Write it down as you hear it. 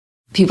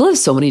People have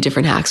so many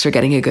different hacks for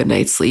getting a good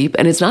night's sleep,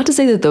 and it's not to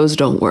say that those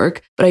don't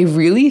work, but I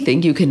really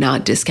think you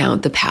cannot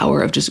discount the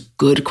power of just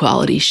good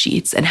quality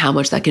sheets and how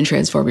much that can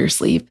transform your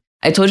sleep.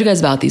 I told you guys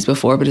about these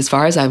before, but as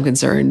far as I'm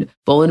concerned,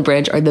 Boll &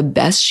 Branch are the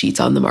best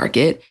sheets on the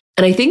market.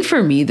 And I think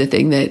for me, the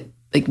thing that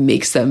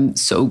makes them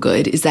so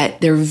good is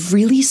that they're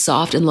really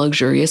soft and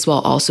luxurious while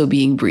also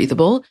being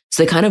breathable.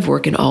 So they kind of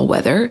work in all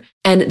weather.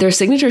 And their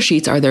signature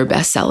sheets are their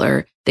best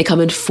seller. They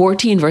come in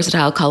 14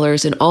 versatile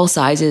colors in all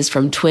sizes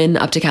from twin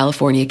up to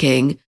California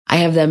king. I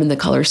have them in the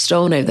color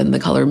stone. I have them in the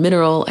color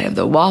mineral. I have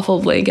the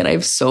waffle blanket. I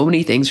have so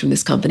many things from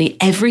this company.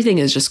 Everything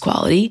is just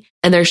quality.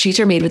 And their sheets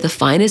are made with the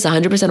finest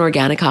 100%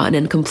 organic cotton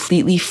and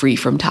completely free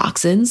from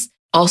toxins.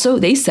 Also,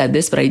 they said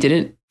this, but I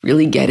didn't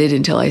really get it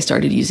until I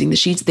started using the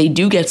sheets. They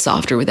do get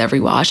softer with every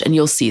wash, and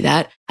you'll see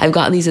that. I've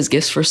gotten these as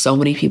gifts for so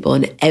many people,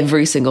 and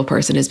every single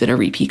person has been a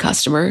repeat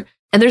customer.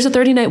 And there's a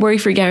 30-night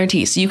worry-free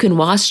guarantee, so you can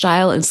wash,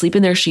 style, and sleep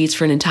in their sheets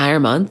for an entire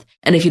month.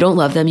 And if you don't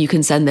love them, you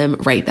can send them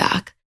right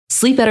back.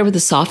 Sleep better with the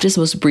softest,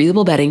 most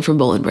breathable bedding from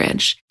Boll &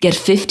 Branch. Get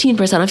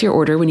 15% off your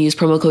order when you use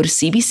promo code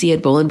CBC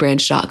at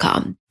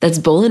bollandbranch.com. That's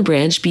Boll &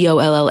 Branch,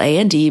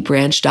 BOLLAND,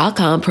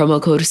 branch.com,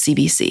 promo code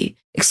CBC.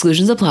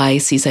 Exclusions apply.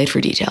 See site for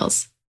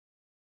details.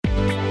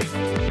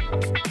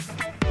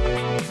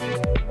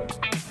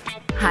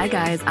 Hi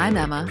guys, I'm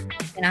Emma.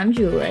 And I'm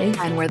Julie.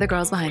 And we're the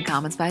girls behind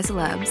Comments by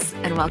Celebs.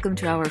 And welcome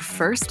to our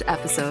first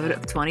episode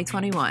of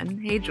 2021.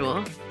 Hey,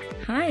 Jewel.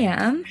 Hi,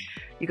 Em.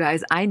 You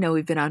guys, I know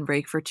we've been on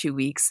break for 2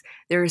 weeks.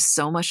 There is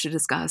so much to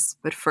discuss.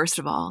 But first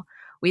of all,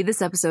 we had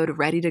this episode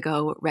ready to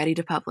go, ready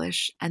to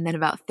publish. And then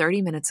about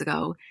 30 minutes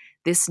ago,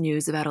 this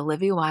news about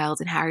Olivia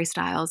Wilde and Harry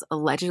Styles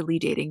allegedly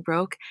dating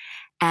broke.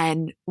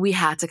 And we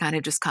had to kind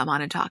of just come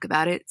on and talk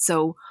about it.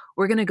 So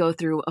we're going to go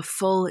through a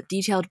full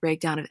detailed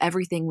breakdown of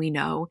everything we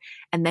know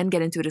and then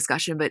get into a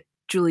discussion. But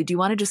Julie, do you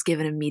want to just give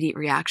an immediate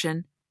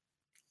reaction?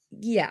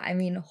 Yeah, I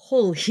mean,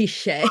 holy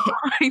shit.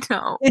 I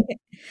know.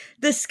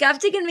 The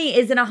skeptic in me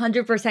isn't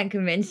 100%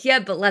 convinced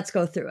yet, but let's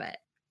go through it.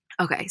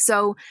 Okay,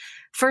 so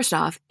first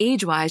off,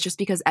 age-wise, just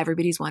because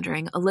everybody's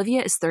wondering,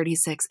 Olivia is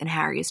 36 and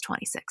Harry is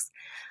 26.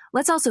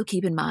 Let's also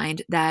keep in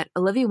mind that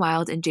Olivia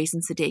Wilde and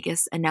Jason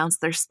Sudeikis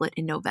announced their split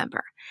in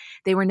November.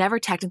 They were never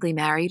technically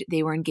married.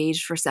 They were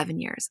engaged for 7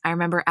 years. I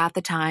remember at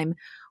the time,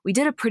 we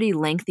did a pretty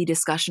lengthy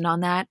discussion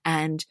on that.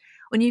 And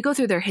when you go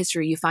through their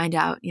history, you find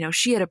out,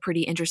 she had a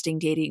pretty interesting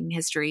dating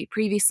history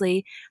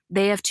previously.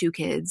 They have 2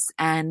 kids.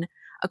 And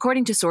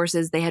according to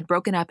sources, they had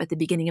broken up at the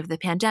beginning of the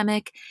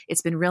pandemic.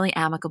 It's been really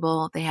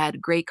amicable. They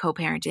had great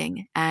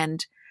co-parenting.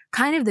 And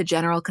kind of the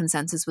general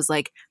consensus was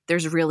like,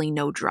 there's really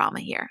no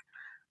drama here.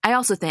 I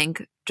also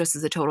think, just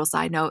as a total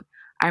side note,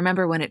 I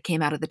remember when it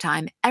came out at the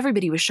time,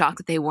 everybody was shocked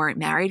that they weren't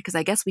married because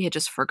I guess we had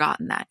just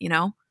forgotten that,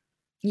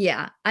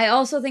 Yeah. I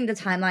also think the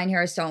timeline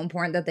here is so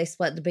important that they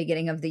split at the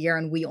beginning of the year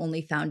and we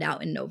only found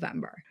out in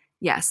November.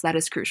 Yes, that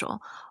is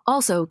crucial.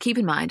 Also, keep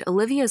in mind,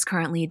 Olivia is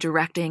currently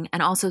directing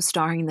and also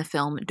starring in the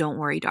film Don't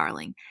Worry,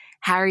 Darling.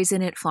 Harry's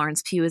in it,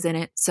 Florence Pugh is in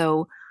it,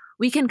 so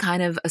we can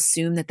kind of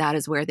assume that that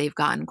is where they've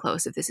gotten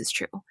close if this is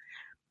true.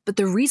 But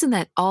the reason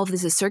that all of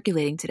this is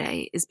circulating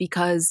today is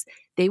because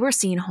they were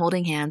seen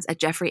holding hands at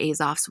Jeffrey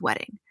Azoff's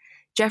wedding.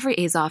 Jeffrey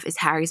Azoff is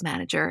Harry's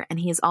manager, and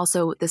he is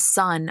also the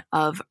son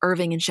of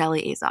Irving and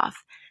Shelley Azoff.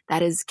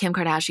 That is Kim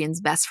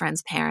Kardashian's best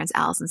friend's parents,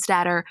 Allison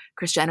Statter,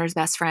 Kris Jenner's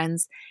best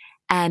friends.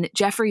 And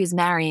Jeffrey is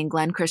marrying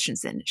Glenn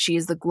Christensen. She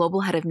is the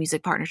global head of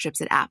music partnerships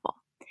at Apple.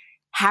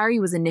 Harry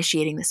was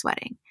initiating this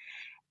wedding,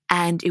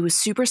 and it was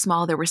super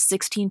small. There were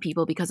 16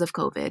 people because of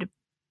COVID,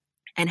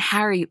 and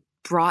Harry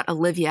brought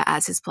Olivia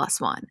as his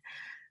plus one.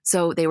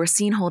 So they were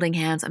seen holding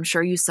hands. I'm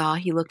sure you saw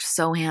he looked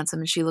so handsome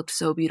and she looked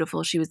so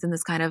beautiful. She was in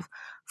this kind of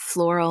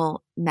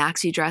floral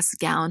maxi dress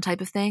gown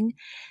type of thing.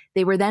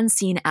 They were then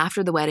seen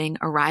after the wedding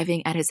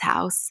arriving at his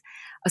house.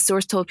 A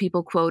source told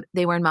people, quote,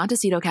 they were in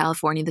Montecito,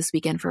 California this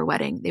weekend for a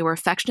wedding. They were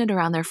affectionate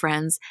around their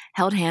friends,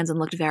 held hands, and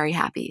looked very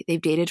happy. They've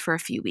dated for a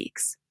few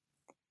weeks.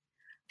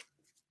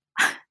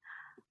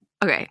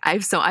 Okay, I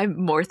have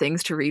more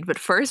things to read, but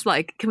first,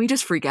 can we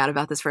just freak out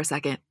about this for a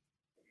second?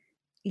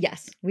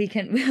 Yes, we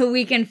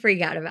can freak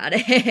out about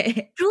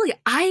it. Julie,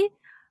 I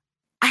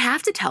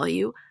have to tell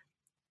you,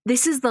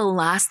 this is the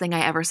last thing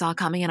I ever saw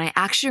coming. And I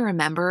actually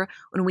remember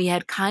when we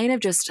had kind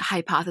of just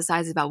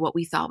hypothesized about what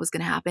we thought was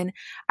going to happen.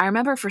 I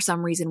remember for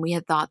some reason we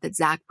had thought that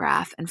Zach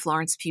Braff and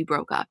Florence Pugh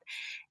broke up.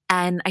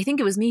 And I think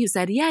it was me who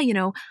said, yeah,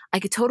 I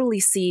could totally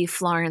see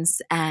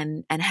Florence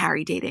and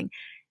Harry dating.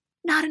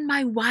 Not in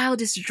my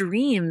wildest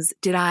dreams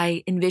did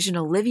I envision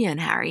Olivia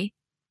and Harry.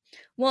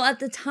 Well, at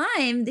the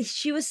time,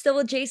 she was still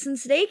with Jason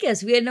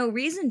Sudeikis. We had no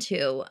reason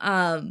to.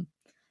 And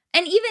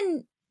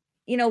even,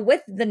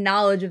 with the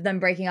knowledge of them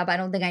breaking up, I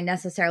don't think I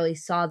necessarily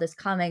saw this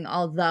coming,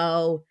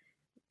 although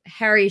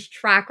Harry's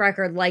track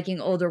record liking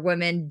older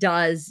women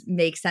does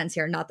make sense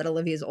here. Not that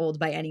Olivia's old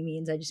by any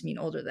means. I just mean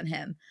older than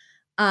him.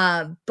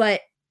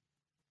 But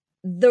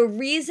the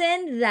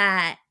reason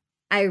that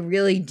I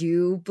really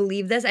do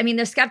believe this, I mean,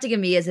 the skeptic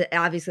in me is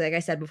obviously, like I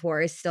said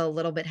before, is still a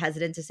little bit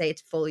hesitant to say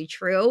it's fully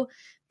true.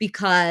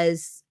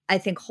 Because I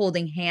think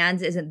holding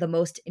hands isn't the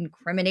most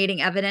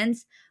incriminating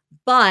evidence.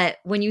 But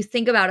when you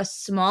think about a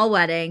small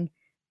wedding,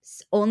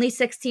 only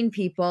 16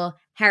 people,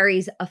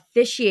 Harry's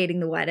officiating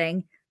the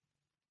wedding,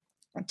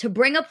 to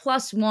bring a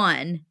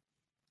 +1,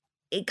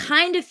 it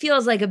kind of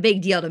feels like a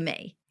big deal to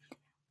me.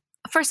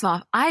 First of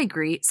all, I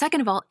agree.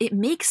 Second of all, it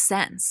makes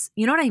sense.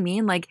 You know what I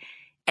mean? Like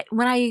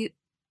when I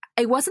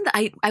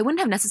wouldn't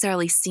have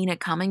necessarily seen it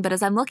coming, but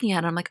as I'm looking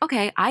at it, I'm like,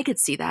 okay, I could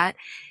see that.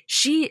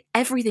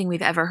 Everything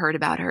we've ever heard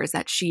about her is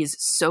that she's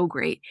so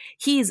great.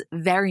 He's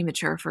very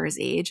mature for his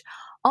age.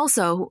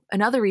 Also,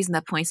 another reason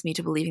that points me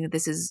to believing that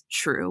this is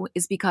true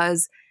is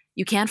because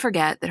you can't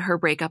forget that her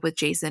breakup with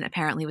Jason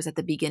apparently was at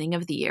the beginning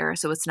of the year.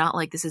 So it's not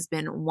like this has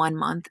been 1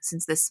 month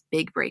since this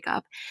big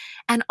breakup.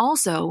 And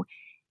also,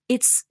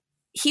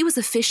 he was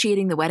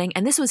officiating the wedding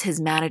and this was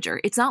his manager.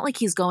 It's not like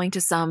he's going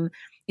to some,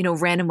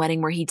 random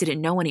wedding where he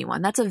didn't know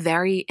anyone. That's a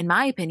very, in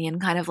my opinion,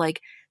 kind of like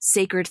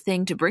sacred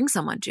thing to bring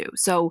someone to.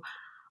 So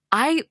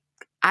I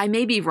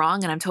may be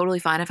wrong and I'm totally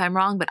fine if I'm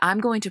wrong, but I'm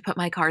going to put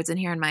my cards in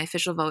here and my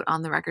official vote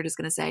on the record is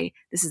going to say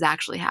this is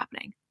actually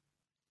happening.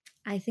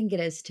 I think it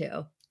is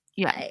too.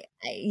 Yeah.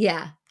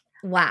 Yeah.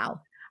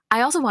 Wow.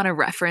 I also want to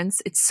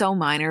reference, it's so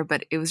minor,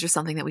 but it was just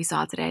something that we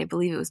saw today. I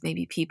believe it was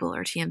maybe People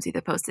or TMZ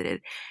that posted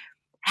it.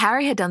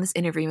 Harry had done this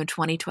interview in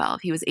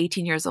 2012. He was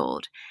 18 years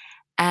old.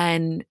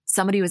 And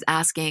somebody was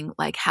asking,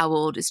 like, how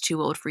old is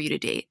too old for you to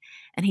date?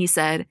 And he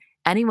said,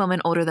 any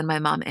woman older than my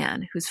mom,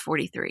 Anne, who's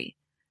 43.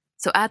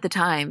 So at the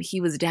time,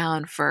 he was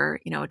down for,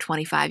 a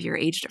 25-year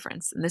age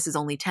difference. And this is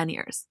only 10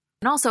 years.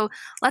 And also,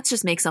 let's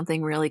just make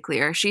something really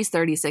clear. She's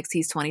 36,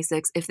 he's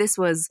 26. If this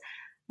was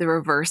the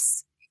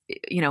reverse,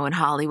 in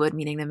Hollywood,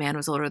 meaning the man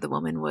was older, the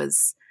woman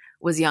was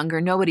younger,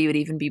 nobody would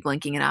even be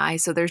blinking an eye.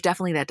 So there's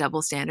definitely that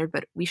double standard,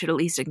 but we should at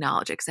least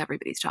acknowledge it because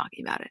everybody's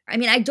talking about it. I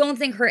mean, I don't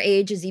think her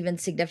age is even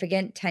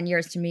significant. 10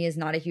 years to me is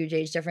not a huge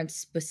age difference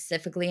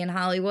specifically in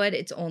Hollywood.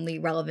 It's only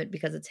relevant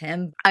because it's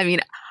him. I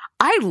mean,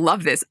 I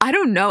love this. I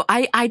don't know.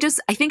 I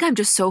think I'm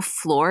just so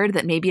floored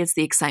that maybe it's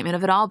the excitement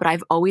of it all, but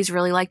I've always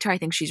really liked her. I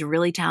think she's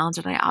really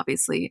talented. I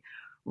obviously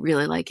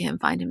really like him,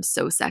 find him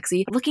so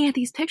sexy. Looking at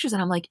these pictures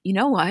and I'm like, you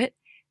know what?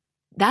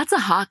 That's a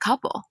hot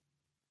couple.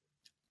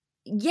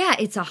 Yeah,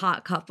 it's a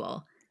hot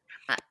couple.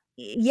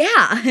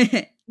 Yeah.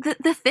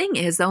 The thing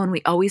is, though, and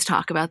we always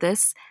talk about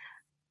this,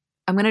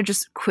 I'm going to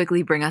just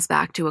quickly bring us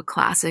back to a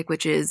classic,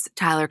 which is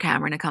Tyler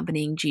Cameron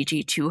accompanying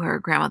Gigi to her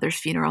grandmother's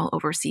funeral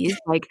overseas.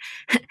 Like,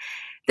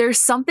 there's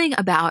something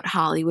about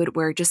Hollywood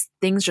where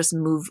things just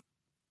move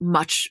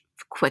much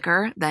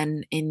quicker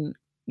than in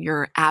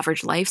your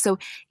average life. So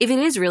if it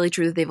is really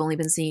true that they've only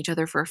been seeing each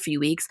other for a few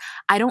weeks,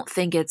 I don't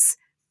think it's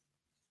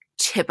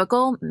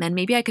typical, and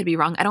maybe I could be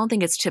wrong, I don't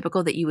think it's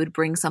typical that you would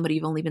bring somebody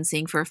you've only been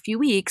seeing for a few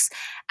weeks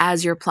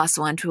as your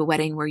 +1 to a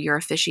wedding where you're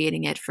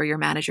officiating it for your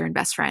manager and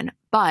best friend.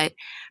 But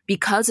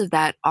because of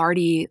that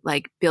already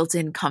like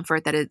built-in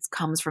comfort that it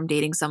comes from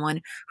dating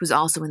someone who's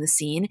also in the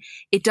scene,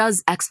 it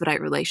does expedite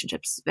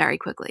relationships very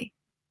quickly.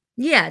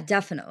 Yeah,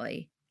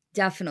 definitely.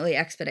 Definitely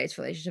expedites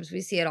relationships.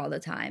 We see it all the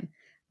time.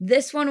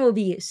 This one will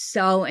be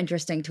so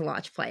interesting to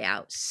watch play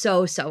out.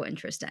 So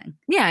interesting.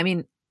 Yeah, I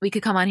mean, we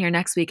could come on here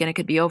next week and it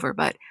could be over,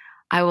 but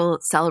I will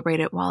celebrate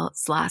it while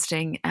it's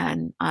lasting,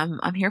 and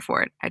I'm here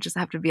for it. I just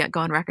have to go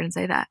on record and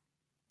say that.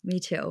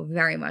 Me too,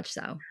 very much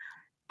so.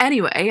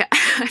 Anyway,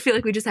 I feel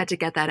like we just had to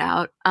get that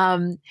out.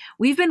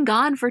 We've been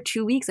gone for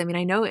 2 weeks. I mean,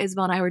 I know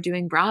Isabel and I were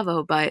doing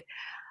Bravo, but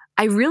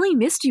I really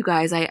missed you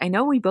guys. I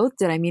know we both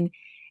did. I mean,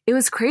 it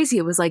was crazy.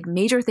 It was like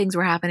major things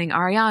were happening.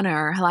 Ariana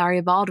or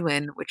Hilaria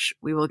Baldwin, which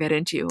we will get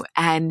into.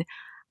 And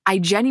I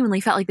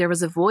genuinely felt like there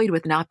was a void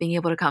with not being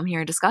able to come here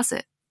and discuss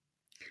it.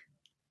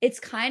 It's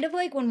kind of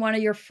like when one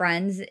of your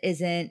friends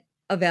isn't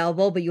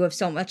available, but you have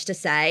so much to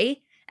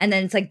say. And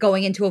then it's like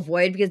going into a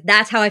void, because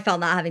that's how I felt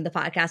not having the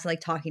podcast and like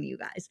talking to you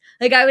guys.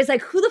 Like I was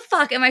like, who the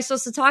fuck am I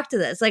supposed to talk to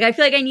this? Like, I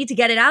feel like I need to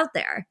get it out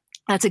there.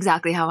 That's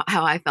exactly how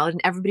I felt.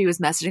 And everybody was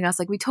messaging us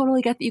like, we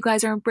totally get that you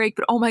guys are on break,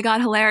 but oh my God,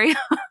 Hilaria.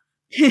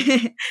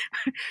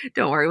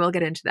 Don't worry, we'll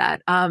get into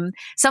that.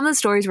 Some of the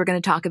stories we're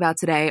going to talk about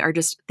today are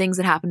just things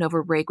that happened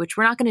over break, which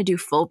we're not going to do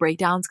full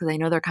breakdowns because I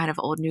know they're kind of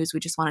old news. We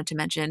just wanted to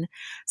mention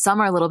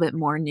some are a little bit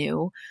more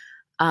new.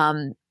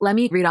 Let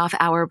me read off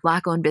our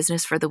Black-owned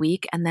business for the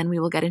week, and then we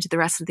will get into the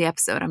rest of the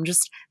episode.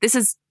 This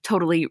is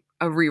totally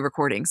a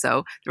re-recording,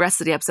 so the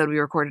rest of the episode we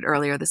recorded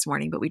earlier this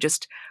morning, but we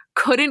just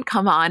couldn't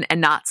come on and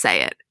not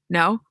say it.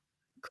 No?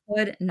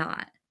 Could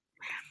not.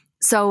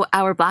 So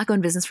our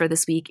Black-owned business for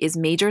this week is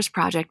Major's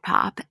Project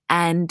Pop,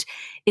 and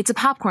it's a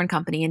popcorn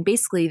company. And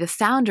basically the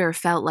founder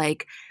felt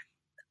like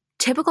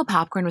typical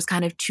popcorn was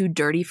kind of too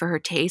dirty for her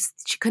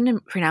taste. She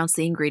couldn't pronounce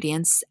the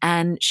ingredients,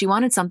 and she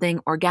wanted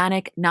something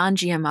organic,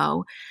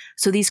 non-GMO.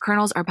 So these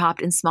kernels are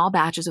popped in small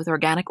batches with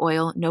organic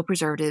oil, no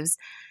preservatives.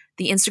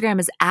 The Instagram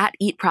is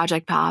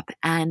 @EatProjectPop,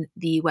 and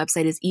the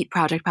website is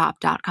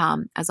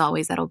eatprojectpop.com. As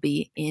always, that'll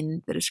be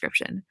in the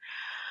description.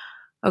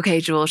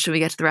 Okay, Jewel, should we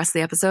get to the rest of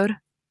the episode?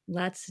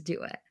 Let's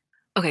do it.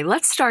 Okay,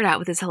 let's start out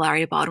with this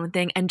Hilaria Baldwin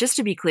thing. And just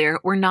to be clear,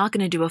 we're not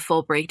going to do a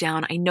full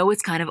breakdown. I know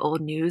it's kind of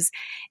old news.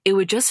 It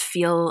would just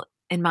feel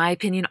in my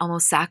opinion,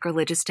 almost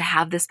sacrilegious to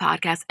have this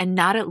podcast and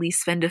not at least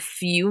spend a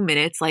few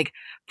minutes like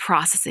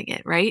processing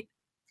it, right?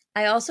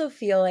 I also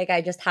feel like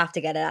I just have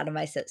to get it out of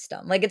my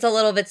system. Like it's a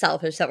little bit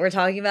selfish that we're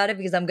talking about it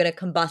because I'm going to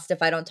combust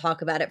if I don't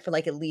talk about it for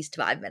like at least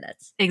 5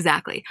 minutes.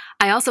 Exactly.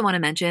 I also want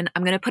to mention,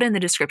 I'm going to put in the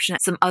description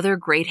some other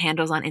great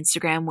handles on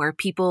Instagram where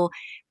people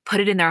put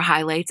it in their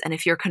highlights. And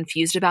if you're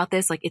confused about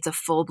this, like it's a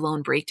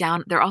full-blown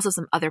breakdown. There are also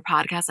some other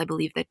podcasts, I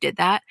believe, that did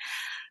that.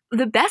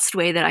 The best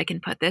way that I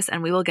can put this,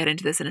 and we will get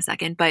into this in a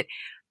second, but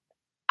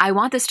I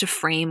want this to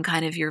frame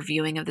kind of your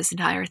viewing of this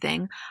entire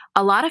thing.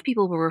 A lot of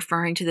people were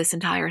referring to this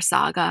entire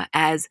saga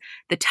as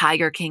the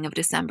Tiger King of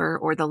December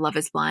or the Love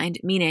is Blind,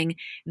 meaning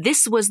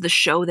this was the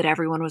show that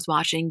everyone was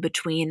watching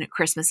between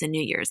Christmas and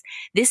New Year's.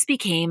 This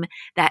became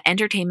that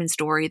entertainment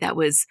story that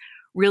was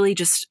really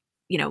just,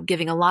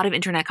 giving a lot of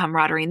internet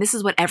camaraderie. And this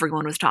is what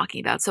everyone was talking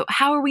about. So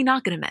how are we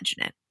not going to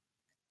mention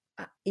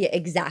it? Yeah,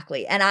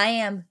 exactly. And I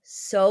am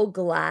so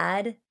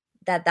glad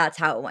that that's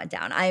how it went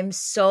down. I am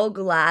so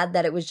glad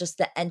that it was just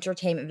the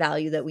entertainment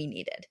value that we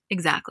needed.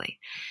 Exactly.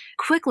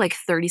 Quick,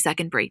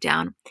 30-second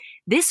breakdown.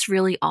 This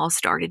really all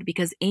started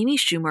because Amy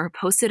Schumer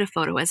posted a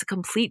photo as a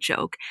complete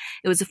joke.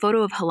 It was a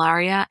photo of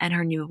Hilaria and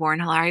her newborn.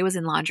 Hilaria was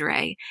in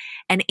lingerie.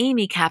 And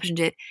Amy captioned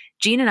it,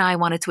 "Jean and I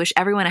wanted to wish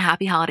everyone a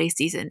happy holiday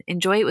season.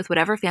 Enjoy it with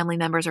whatever family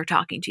members are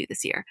talking to you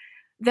this year."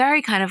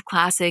 Very kind of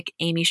classic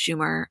Amy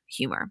Schumer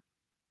humor.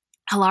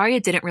 Hilaria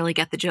didn't really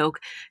get the joke.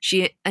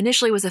 She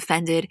initially was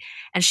offended,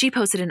 and she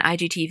posted an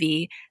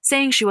IGTV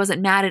saying she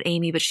wasn't mad at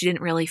Amy, but she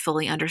didn't really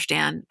fully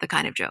understand the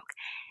kind of joke.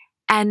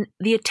 And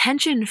the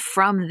attention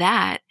from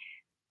that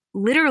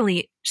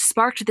literally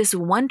sparked this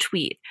one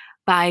tweet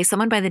by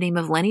someone by the name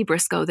of Lenny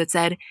Briscoe that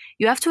said,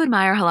 "You have to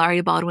admire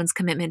Hilaria Baldwin's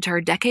commitment to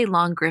her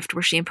decade-long grift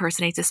where she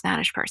impersonates a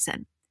Spanish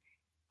person."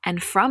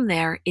 And from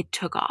there, it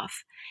took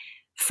off.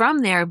 From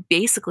there,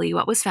 basically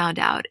what was found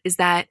out is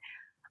that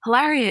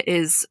Hilaria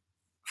is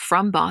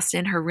from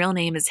Boston. Her real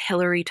name is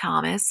Hillary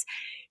Thomas.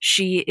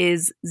 She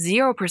is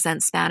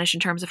 0% Spanish in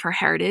terms of her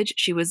heritage.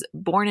 She was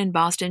born in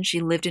Boston. She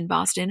lived in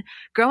Boston.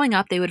 Growing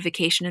up, they would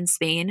vacation in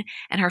Spain,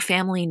 and her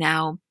family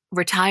now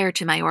retired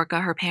to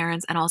Mallorca, her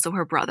parents and also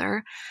her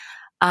brother.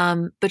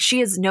 But she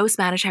has no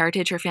Spanish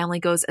heritage. Her family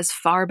goes as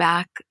far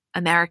back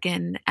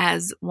American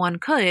as one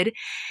could.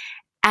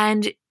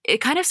 And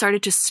it kind of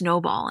started to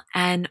snowball.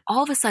 And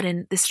all of a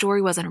sudden, the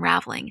story was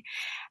unraveling.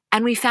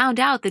 And we found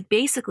out that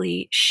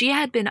basically she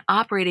had been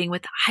operating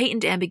with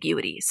heightened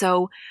ambiguity.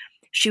 So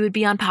she would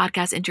be on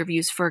podcast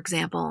interviews, for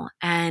example,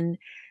 and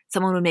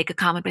someone would make a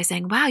comment by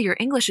saying, "Wow, your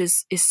English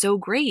is so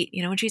great."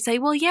 And she'd say,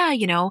 "Well, yeah,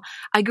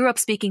 I grew up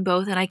speaking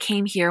both and I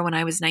came here when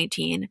I was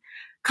 19.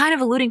 Kind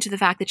of alluding to the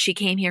fact that she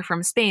came here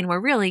from Spain, where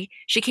really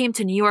she came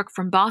to New York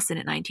from Boston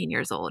at 19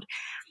 years old.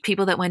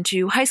 People that went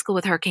to high school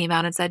with her came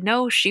out and said,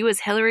 no, she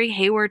was Hillary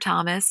Hayward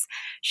Thomas.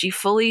 She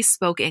fully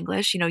spoke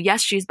English.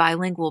 Yes, she's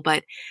bilingual,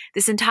 but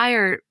this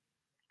entire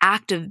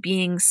act of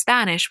being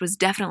Spanish was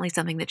definitely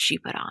something that she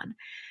put on.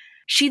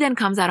 She then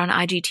comes out on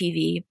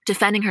IGTV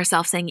defending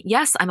herself, saying,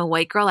 "Yes, I'm a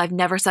white girl. I've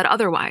never said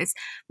otherwise."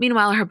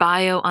 Meanwhile, her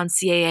bio on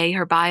CAA,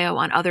 her bio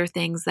on other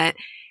things that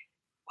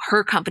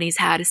her companies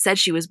had said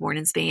she was born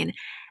in Spain.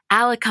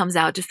 Alec comes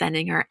out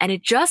defending her, and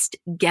it just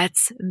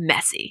gets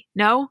messy.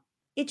 No?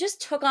 It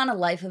just took on a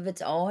life of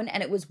its own,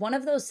 and it was one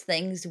of those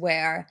things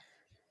where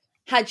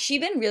had she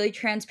been really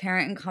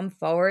transparent and come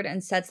forward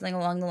and said something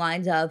along the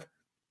lines of,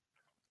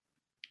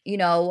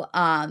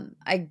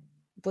 I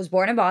was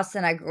born in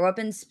Boston. I grew up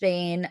in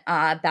Spain,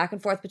 back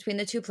and forth between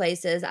the two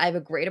places. I have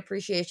a great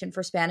appreciation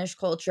for Spanish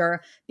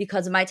culture.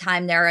 Because of my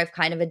time there, I've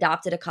kind of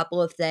adopted a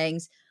couple of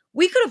things.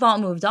 We could have all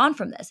moved on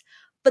from this.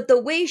 But the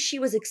way she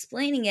was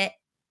explaining it,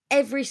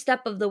 every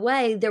step of the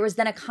way, there was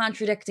then a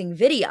contradicting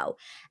video.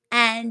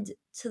 And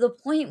to the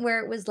point where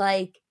it was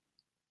like,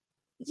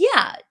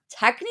 yeah,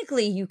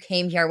 technically you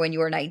came here when you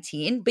were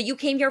 19, but you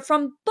came here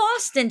from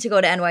Boston to go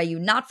to NYU,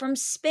 not from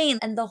Spain.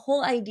 And the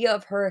whole idea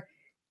of her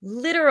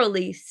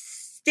literally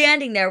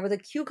standing there with a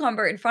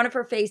cucumber in front of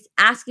her face,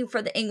 asking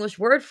for the English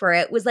word for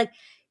it, was like,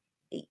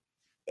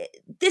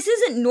 this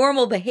isn't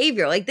normal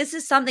behavior. Like, this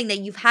is something that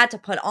you've had to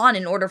put on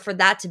in order for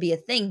that to be a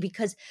thing,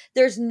 because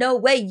there's no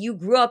way you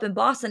grew up in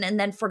Boston and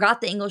then forgot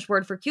the English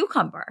word for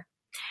cucumber.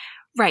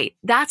 Right.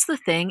 That's the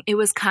thing. It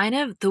was kind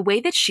of the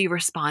way that she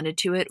responded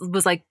to it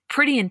was like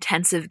pretty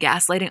intensive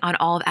gaslighting on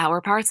all of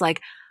our parts.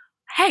 Like,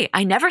 hey,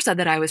 I never said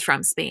that I was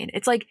from Spain.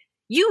 It's like,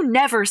 you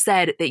never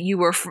said that you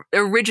were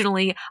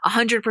originally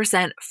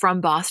 100%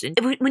 from Boston.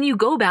 When you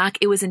go back,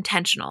 it was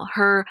intentional.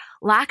 Her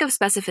lack of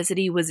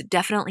specificity was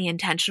definitely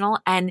intentional.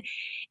 And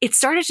it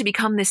started to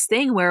become this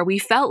thing where we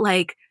felt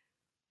like,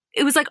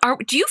 it was like,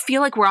 do you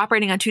feel like we're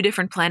operating on two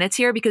different planets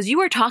here? Because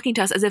you are talking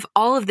to us as if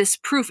all of this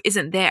proof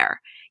isn't there,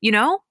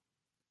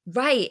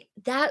 Right.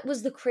 That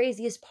was the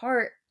craziest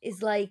part,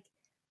 is like,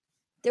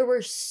 there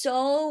were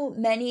so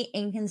many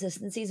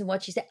inconsistencies in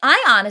what she said.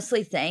 I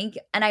honestly think,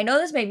 and I know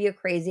this may be a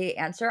crazy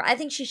answer, I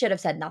think she should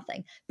have said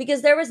nothing,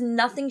 because there was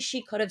nothing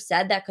she could have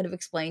said that could have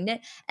explained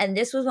it. And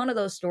this was one of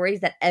those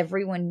stories that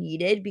everyone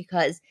needed,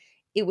 because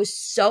It was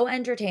so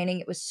entertaining.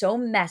 It was so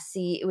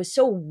messy. It was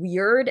so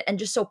weird and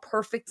just so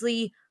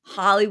perfectly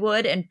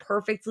Hollywood and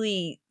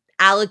perfectly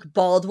Alec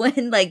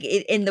Baldwin, like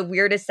in the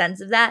weirdest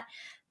sense of that,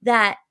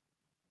 that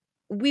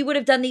we would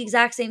have done the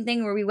exact same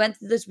thing where we went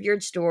through this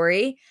weird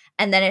story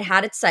and then it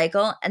had its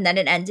cycle and then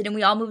it ended and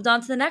we all moved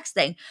on to the next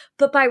thing.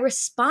 But by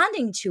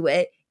responding to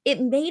it, it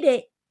made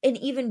it an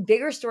even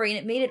bigger story and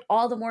it made it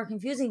all the more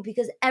confusing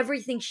because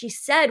everything she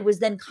said was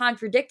then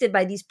contradicted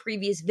by these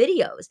previous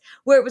videos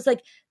where it was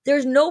like,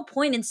 there's no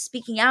point in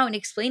speaking out and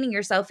explaining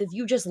yourself if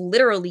you just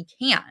literally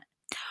can't.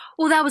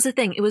 Well, that was the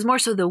thing. It was more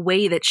so the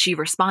way that she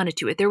responded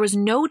to it. There was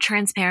no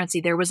transparency.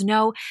 There was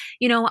no,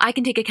 I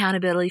can take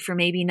accountability for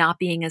maybe not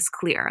being as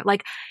clear.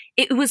 Like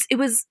it was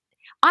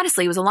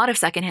honestly, it was a lot of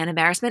secondhand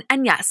embarrassment.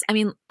 And yes, I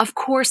mean, of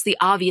course, the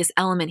obvious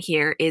element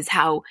here is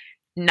how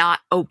not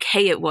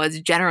okay it was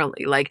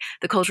generally, like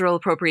the cultural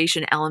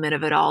appropriation element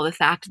of it all, the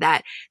fact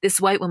that this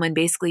white woman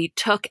basically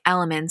took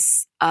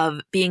elements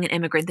of being an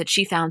immigrant that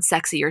she found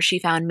sexy or she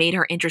found made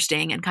her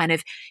interesting and kind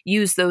of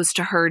used those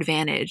to her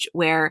advantage,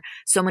 where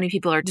so many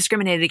people are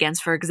discriminated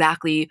against for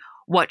exactly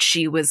what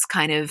she was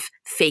kind of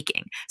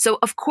faking. So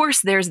of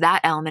course there's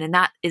that element and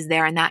that is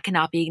there and that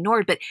cannot be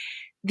ignored. But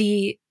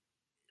the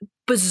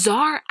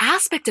bizarre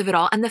aspect of it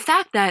all and the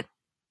fact that,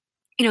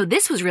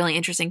 this was really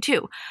interesting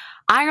too.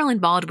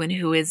 Ireland Baldwin,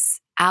 who is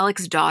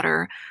Alec's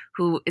daughter,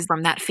 who is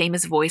from that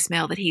famous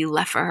voicemail that he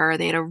left for her.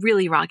 They had a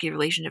really rocky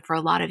relationship for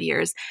a lot of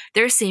years.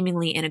 They're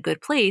seemingly in a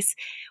good place.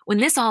 When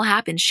this all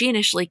happened, she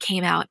initially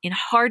came out in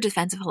hard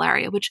defense of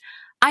Hilaria, which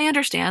I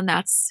understand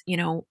that's,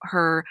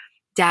 her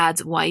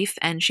dad's wife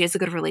and she has a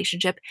good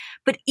relationship.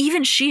 But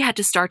even she had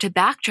to start to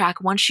backtrack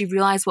once she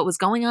realized what was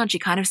going on. She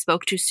kind of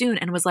spoke too soon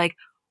and was like,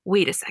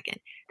 wait a second,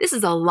 this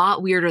is a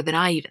lot weirder than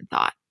I even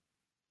thought.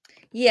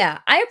 Yeah,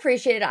 I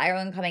appreciated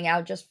Ireland coming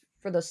out just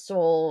for the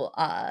sole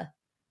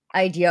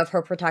idea of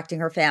her protecting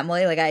her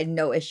family. Like, I had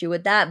no issue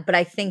with that. But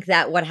I think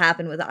that what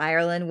happened with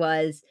Ireland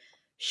was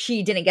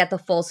she didn't get the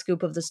full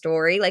scoop of the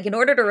story. Like, in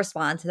order to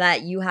respond to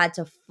that, you had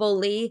to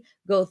fully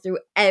go through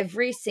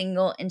every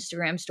single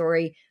Instagram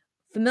story,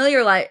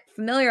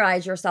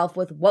 familiarize yourself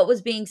with what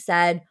was being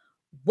said,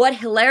 what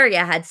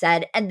Hilaria had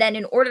said. And then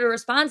in order to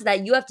respond to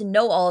that, you have to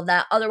know all of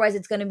that. Otherwise,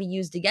 it's going to be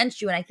used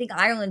against you. And I think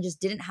Ireland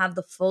just didn't have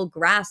the full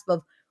grasp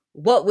of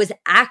what was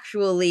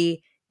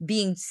actually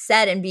being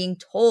said and being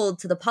told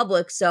to the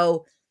public.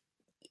 So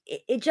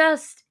it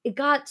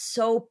got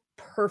so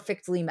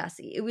perfectly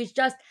messy. It was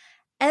just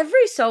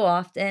every so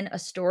often a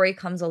story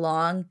comes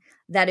along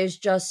that is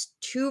just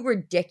too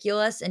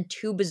ridiculous and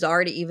too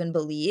bizarre to even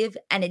believe.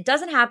 And it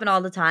doesn't happen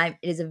all the time.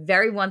 It is a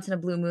very once in a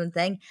blue moon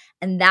thing.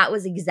 And that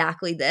was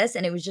exactly this.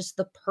 And it was just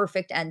the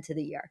perfect end to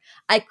the year.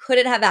 I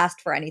couldn't have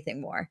asked for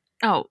anything more.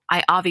 Oh,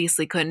 I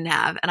obviously couldn't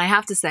have. And I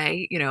have to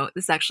say,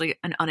 this is actually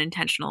an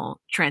unintentional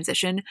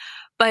transition.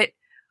 But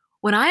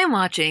when I am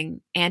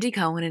watching Andy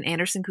Cohen and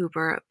Anderson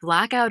Cooper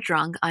blackout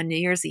drunk on New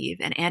Year's Eve,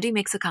 and Andy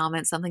makes a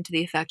comment, something to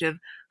the effect of,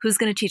 who's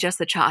going to teach us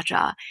the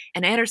cha-cha?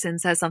 And Anderson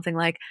says something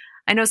like,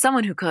 I know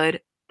someone who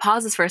could,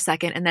 pauses for a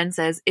second, and then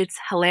says, it's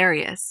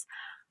hilarious.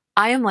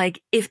 I am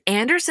like, if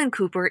Anderson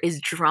Cooper is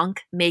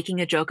drunk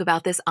making a joke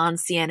about this on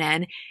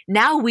CNN,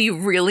 now we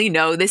really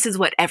know this is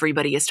what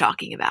everybody is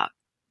talking about.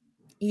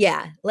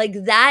 Yeah,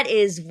 like that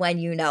is when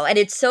you know. And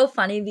it's so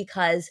funny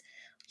because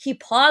he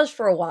paused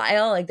for a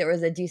while. Like there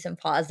was a decent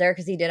pause there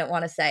because he didn't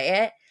want to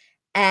say it.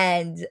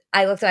 And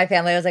I looked at my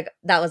family. I was like,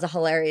 that was a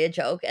hilarious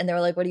joke. And they were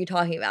like, what are you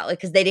talking about? Like,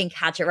 because they didn't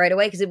catch it right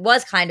away because it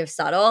was kind of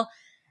subtle.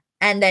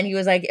 And then he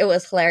was like, it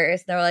was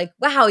hilarious. And they were like,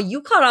 wow,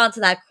 you caught on to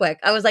that quick.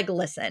 I was like,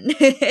 listen,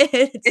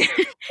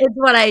 it's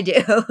what I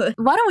do.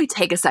 Why don't we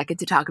take a second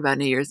to talk about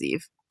New Year's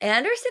Eve?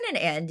 Anderson and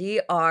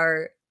Andy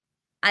are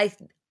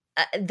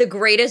the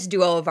greatest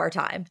duo of our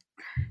time.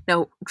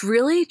 No,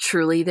 really,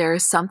 truly, there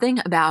is something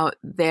about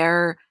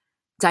their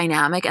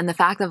dynamic and the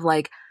fact of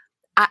like,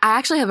 I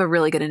actually have a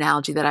really good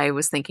analogy that I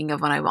was thinking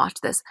of when I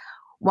watched this.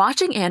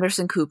 Watching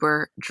Anderson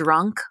Cooper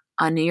drunk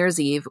on New Year's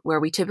Eve, where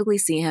we typically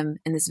see him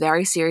in this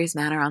very serious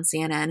manner on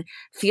CNN,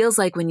 feels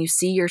like when you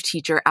see your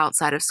teacher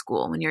outside of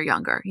school when you're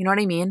younger. You know what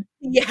I mean?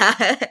 Yeah.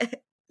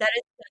 That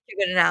is such a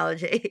good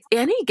analogy.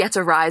 Andy gets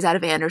a rise out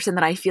of Anderson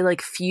that I feel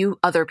like few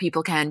other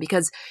people can,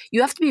 because you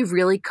have to be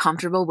really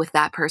comfortable with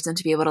that person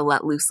to be able to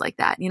let loose like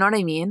that. You know what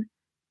I mean?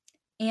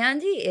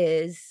 Andy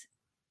is,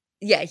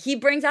 yeah, he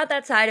brings out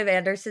that side of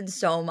Anderson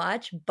so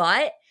much,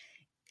 but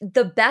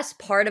the best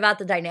part about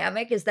the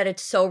dynamic is that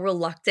it's so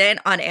reluctant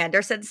on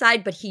Anderson's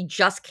side, but he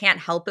just can't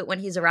help it when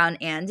he's around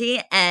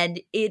Andy. And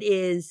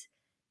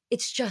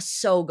it's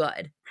just so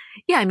good.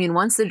 Yeah, I mean,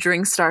 once the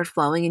drinks start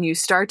flowing and you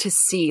start to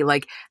see,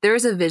 like, there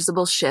is a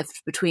visible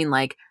shift between,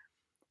 like,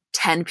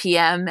 10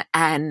 p.m.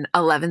 and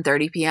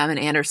 11:30 p.m. in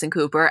Anderson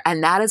Cooper,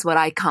 and that is what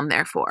I come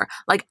there for.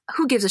 Like,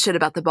 who gives a shit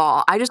about the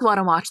ball? I just want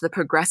to watch the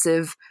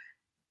progressive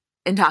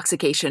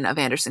intoxication of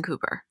Anderson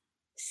Cooper.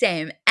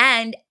 Same.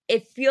 And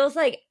it feels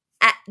like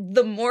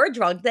the more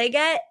drunk they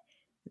get,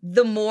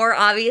 the more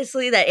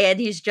obviously that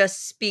Andy's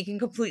just speaking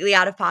completely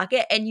out of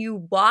pocket, and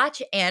you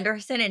watch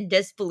Anderson in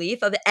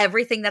disbelief of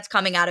everything that's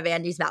coming out of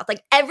Andy's mouth.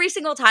 Like every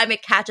single time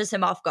it catches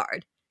him off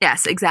guard.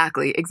 Yes,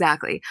 exactly.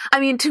 I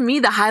mean, to me,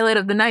 the highlight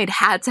of the night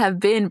had to have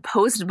been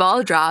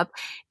post-ball drop,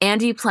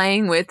 Andy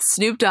playing with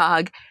Snoop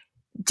Dogg,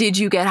 Did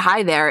You Get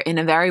High There, in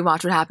a very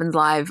Watch What Happens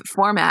Live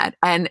format.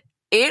 And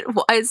it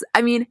was,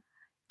 I mean,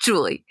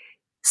 Julie,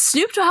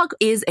 Snoop Dogg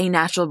is a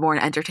natural-born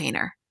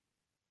entertainer.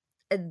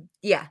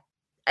 Yeah.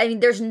 I mean,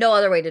 there's no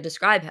other way to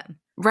describe him.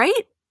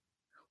 Right?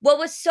 What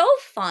was so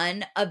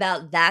fun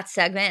about that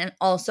segment, and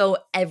also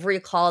every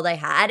call they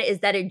had, is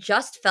that it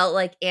just felt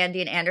like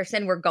Andy and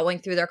Anderson were going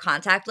through their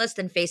contact list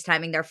and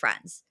FaceTiming their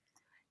friends.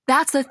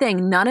 That's the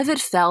thing. None of it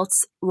felt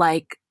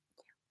like,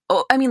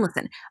 oh, I mean,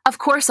 listen, of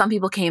course some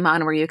people came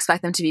on where you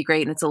expect them to be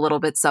great and it's a little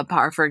bit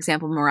subpar. For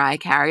example, Mariah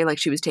Carey, like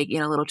she was taking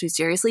it a little too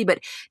seriously.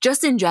 But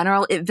just in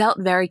general, it felt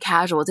very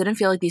casual. It didn't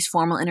feel like these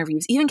formal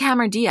interviews. Even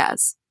Cameron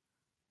Diaz.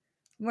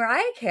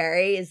 Mariah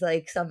Carey is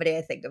like somebody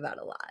I think about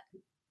a lot.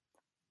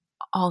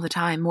 All the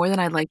time, more than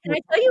I'd like to. Can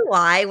I tell you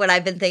why? What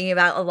I've been thinking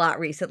about a lot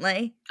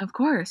recently? Of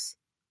course.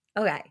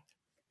 Okay.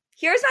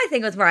 Here's my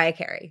thing with Mariah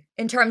Carey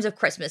in terms of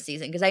Christmas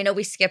season, because I know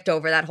we skipped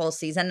over that whole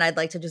season and I'd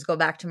like to just go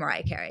back to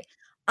Mariah Carey.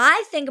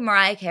 I think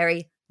Mariah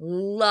Carey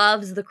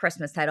loves the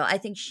Christmas title. I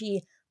think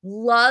she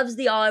loves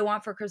the All I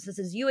Want for Christmas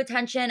Is You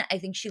attention. I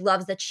think she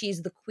loves that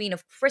she's the queen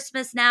of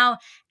Christmas now,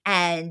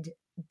 and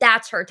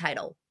that's her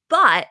title.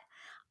 But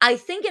I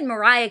think in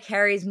Mariah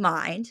Carey's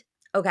mind,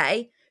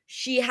 okay,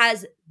 she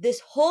has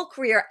this whole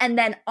career, and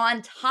then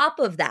on top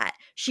of that,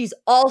 she's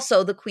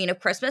also the queen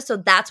of Christmas. So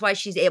that's why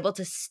she's able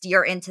to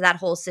steer into that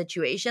whole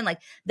situation. Like,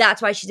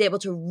 that's why she's able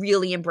to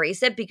really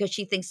embrace it, because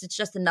she thinks it's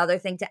just another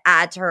thing to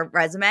add to her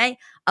resume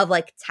of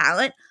like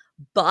talent.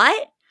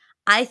 But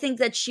I think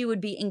that she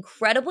would be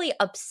incredibly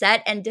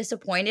upset and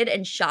disappointed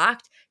and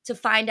shocked to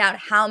find out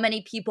how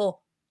many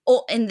people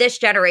in this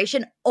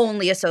generation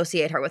only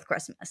associate her with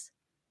Christmas.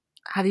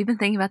 Have you been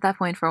thinking about that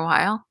point for a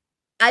while?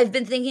 I've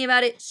been thinking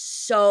about it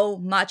so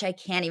much, I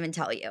can't even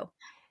tell you.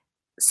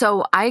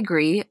 So I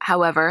agree.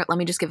 However, let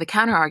me just give a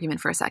counter argument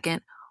for a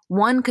second.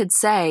 One could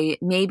say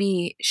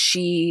maybe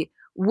she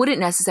wouldn't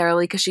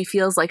necessarily, because she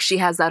feels like she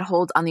has that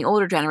hold on the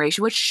older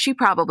generation, which she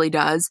probably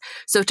does.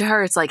 So to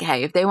her, it's like,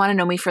 hey, if they want to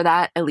know me for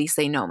that, at least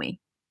they know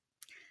me.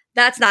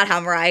 That's not how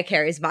Mariah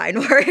Carey's mind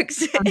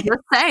works. I'm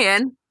just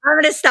saying. I'm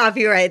going to stop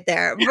you right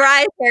there.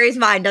 Mariah Carey's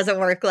mind doesn't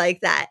work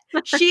like that.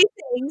 She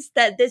thinks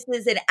that this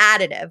is an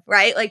additive,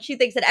 right? Like, she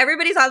thinks that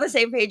everybody's on the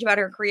same page about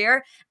her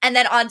career. And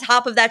then on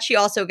top of that, she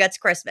also gets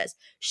Christmas.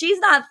 She's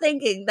not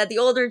thinking that the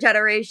older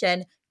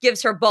generation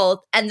gives her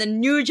both and the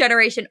new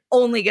generation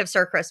only gives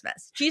her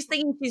Christmas. She's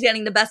thinking she's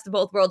getting the best of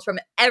both worlds from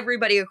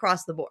everybody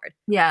across the board.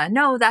 Yeah,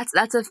 no, that's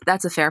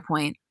a fair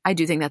point. I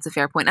do think that's a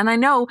fair point. And I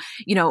know,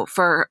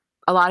 for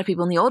a lot of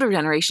people in the older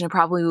generation, it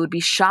probably would be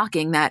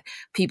shocking that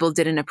people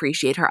didn't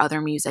appreciate her other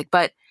music,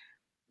 but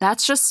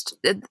that's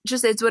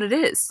it's what it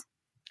is.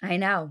 I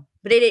know,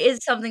 but it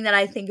is something that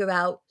I think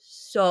about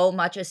so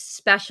much,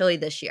 especially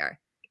this year.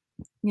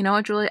 You know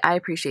what, Julie? I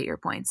appreciate your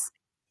points.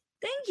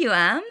 Thank you,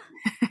 Em.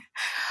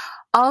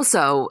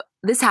 Also,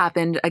 this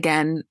happened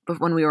again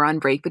when we were on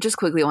break, but just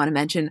quickly I want to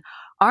mention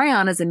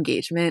Ariana's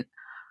engagement.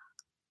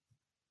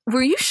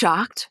 Were you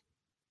shocked?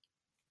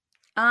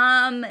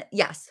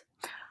 Yes.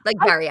 Like,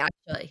 very,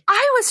 actually.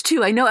 I was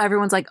too. I know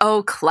everyone's like,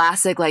 oh,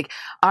 classic. Like,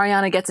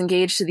 Ariana gets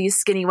engaged to these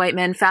skinny white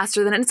men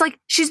faster than... And it's like,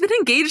 she's been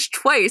engaged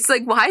twice.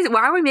 Like, why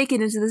are we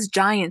making it into this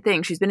giant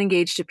thing? She's been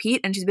engaged to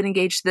Pete and she's been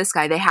engaged to this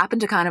guy. They happen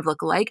to kind of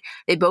look alike.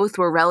 They both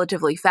were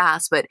relatively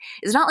fast, but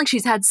it's not like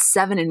she's had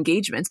 7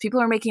 engagements. People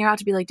are making her out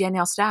to be like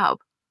Danielle Staub.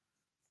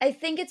 I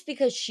think it's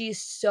because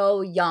she's so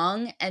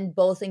young and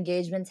both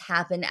engagements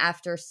happen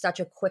after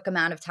such a quick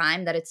amount of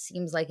time that it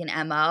seems like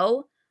an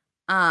MO.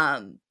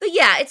 But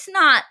yeah, it's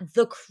not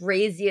the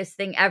craziest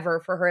thing ever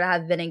for her to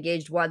have been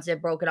engaged once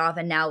and broken off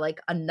and now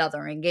like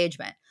another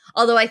engagement.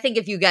 Although I think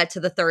if you get to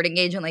the 3rd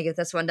engagement, like if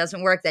this one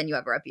doesn't work, then you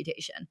have a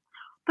reputation.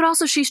 But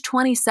also she's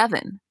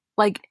 27.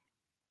 Like,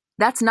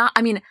 that's not,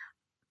 I mean,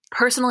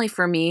 personally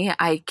for me,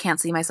 I can't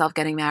see myself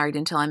getting married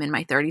until I'm in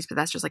my 30s, but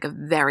that's just like a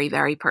very,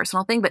 very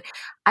personal thing. But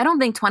I don't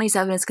think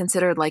 27 is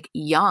considered like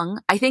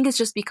young. I think it's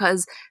just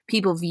because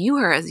people view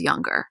her as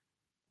younger.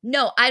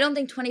 No, I don't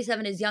think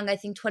 27 is young. I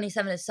think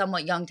 27 is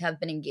somewhat young to have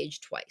been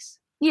engaged twice.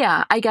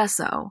 Yeah, I guess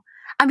so.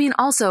 I mean,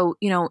 also,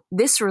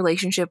 this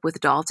relationship with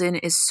Dalton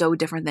is so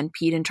different than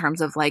Pete in terms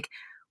of like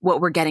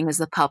what we're getting as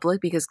the public,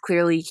 because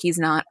clearly he's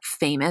not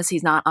famous.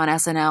 He's not on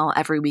SNL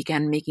every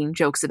weekend making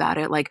jokes about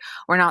it. Like,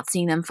 we're not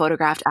seeing them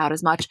photographed out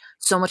as much.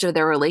 So much of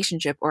their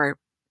relationship, or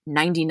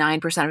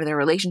 99% of their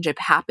relationship,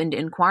 happened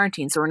in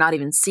quarantine. So we're not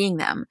even seeing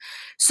them.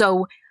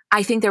 So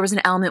I think there was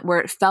an element where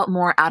it felt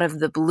more out of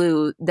the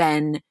blue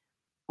than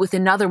with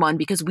another one,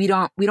 because we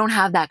don't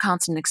have that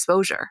constant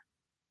exposure.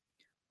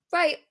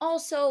 Right.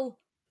 Also,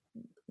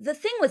 the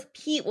thing with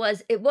Pete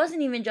was, it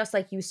wasn't even just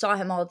like you saw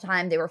him all the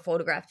time, they were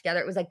photographed together.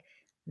 It was like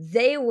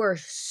they were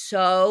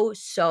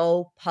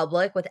so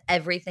public with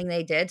everything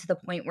they did to the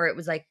point where it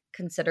was like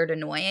considered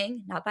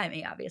annoying, not by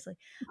me, obviously.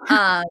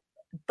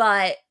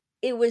 But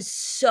it was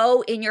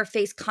so in your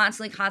face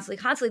constantly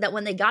that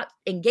when they got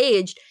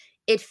engaged,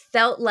 it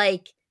felt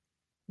like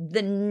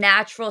the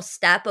natural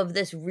step of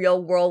this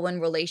real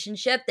whirlwind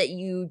relationship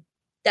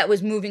that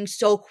was moving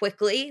so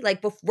quickly,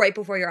 like right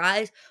before your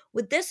eyes.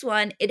 With this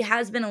one, it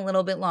has been a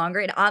little bit longer.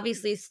 It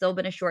obviously has still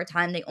been a short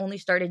time. They only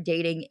started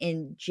dating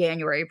in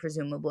January,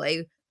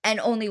 presumably,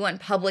 and only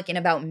went public in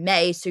about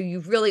May. So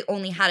you've really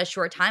only had a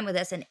short time with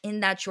this. And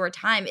in that short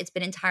time, it's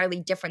been entirely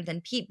different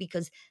than Pete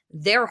because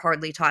they're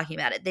hardly talking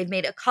about it. They've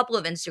made a couple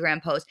of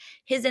Instagram posts.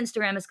 His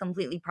Instagram is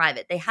completely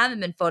private. They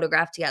haven't been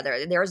photographed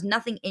together. There is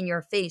nothing in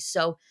your face.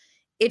 So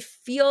it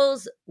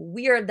feels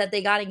weird that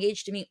they got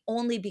engaged to me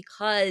only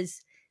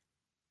because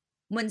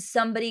when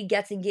somebody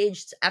gets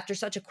engaged after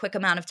such a quick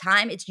amount of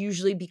time, it's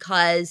usually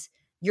because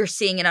you're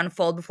seeing it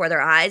unfold before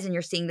their eyes and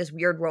you're seeing this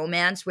weird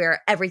romance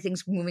where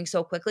everything's moving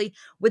so quickly.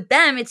 With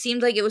them, it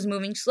seemed like it was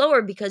moving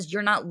slower because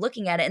you're not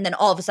looking at it and then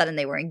all of a sudden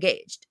they were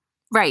engaged.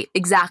 Right,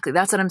 exactly.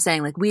 That's what I'm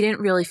saying. Like, we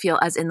didn't really feel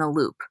as in the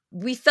loop.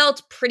 We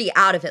felt pretty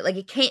out of it. Like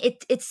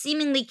it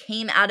seemingly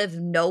came out of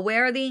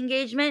nowhere, the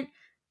engagement.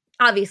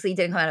 Obviously it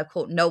didn't come out of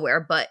quote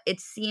nowhere, but it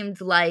seemed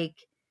like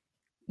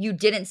you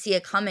didn't see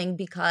it coming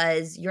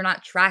because you're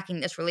not tracking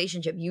this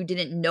relationship. You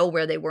didn't know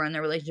where they were in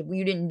their relationship.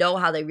 You didn't know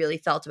how they really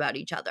felt about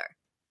each other.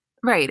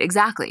 Right,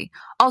 exactly.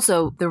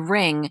 Also, the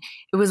ring,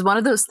 it was one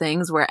of those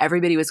things where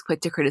everybody was quick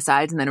to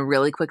criticize and then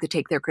really quick to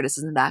take their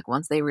criticism back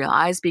once they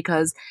realized,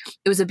 because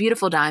it was a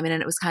beautiful diamond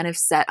and it was kind of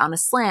set on a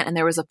slant and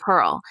there was a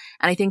pearl.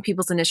 And I think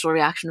people's initial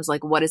reaction was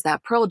like, what is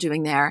that pearl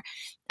doing there?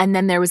 And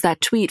then there was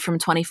that tweet from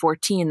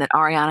 2014 that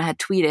Ariana had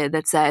tweeted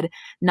that said,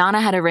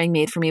 Nana had a ring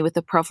made for me with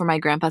the pearl from my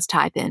grandpa's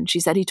tie pin. She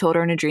said he told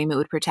her in a dream it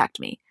would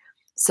protect me.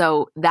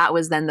 So that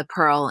was then the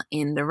pearl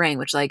in the ring,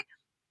 which, like,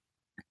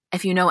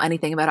 if you know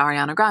anything about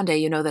Ariana Grande,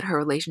 you know that her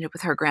relationship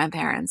with her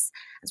grandparents,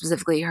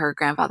 specifically her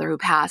grandfather who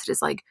passed,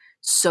 is like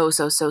so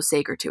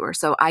sacred to her.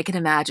 So I can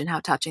imagine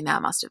how touching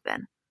that must have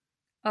been.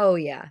 Oh,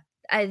 yeah.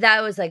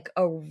 That was like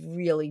a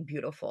really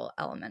beautiful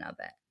element of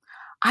it.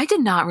 I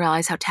did not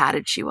realize how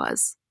tatted she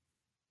was.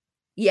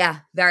 Yeah,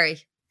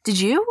 very. Did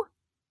you?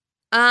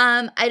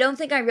 I don't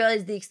think I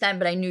realized the extent,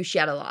 but I knew she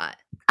had a lot.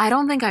 I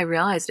don't think I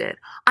realized it.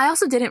 I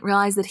also didn't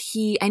realize that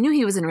I knew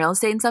he was in real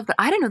estate and stuff, but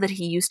I didn't know that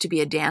he used to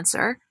be a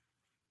dancer.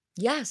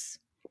 Yes.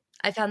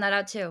 I found that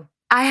out too.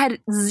 I had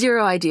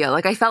zero idea.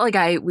 Like, I felt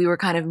like we were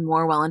kind of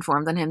more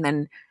well-informed than him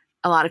than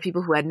a lot of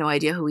people who had no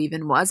idea who he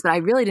even was, but I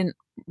really didn't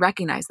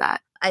recognize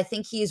that. I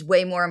think he's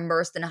way more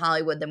immersed in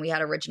Hollywood than we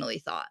had originally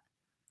thought.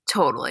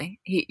 Totally.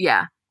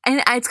 Yeah.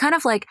 And it's kind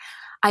of like,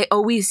 I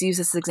always use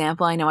this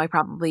example. I know I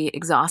probably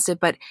exhaust it,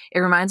 but it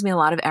reminds me a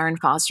lot of Erin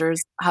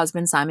Foster's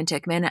husband, Simon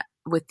Tickman,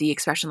 with the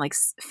expression like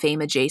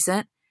fame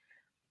adjacent.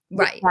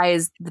 Right. That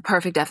is the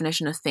perfect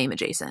definition of fame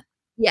adjacent.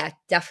 Yeah,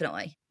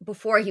 definitely.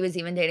 Before he was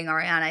even dating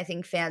Ariana, I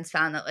think fans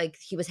found that like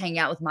he was hanging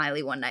out with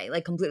Miley one night,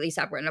 like completely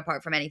separate and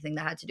apart from anything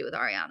that had to do with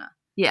Ariana.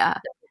 Yeah.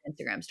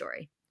 Instagram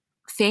story.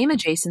 Fame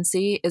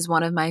adjacency is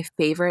one of my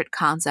favorite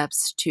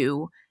concepts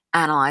to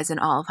analyze in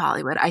all of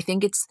Hollywood.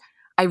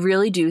 I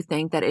really do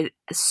think that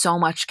so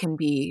much can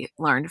be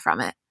learned from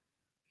it.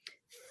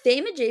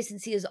 Fame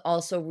adjacency is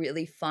also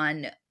really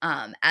fun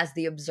as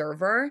the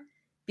observer,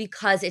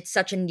 because it's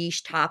such a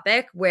niche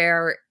topic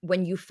where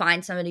when you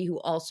find somebody who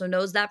also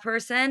knows that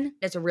person,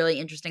 it's a really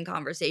interesting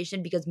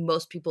conversation because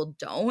most people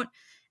don't.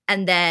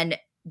 And then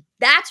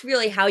that's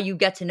really how you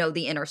get to know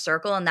the inner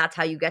circle, and that's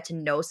how you get to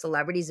know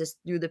celebrities, is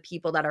through the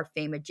people that are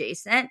fame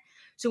adjacent.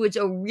 So it's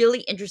a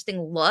really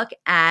interesting look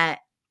at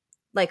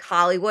like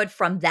Hollywood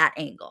from that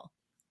angle.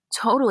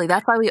 Totally.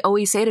 That's why we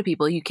always say to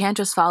people, you can't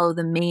just follow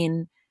the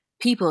main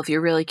people if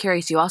you're really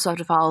curious. You also have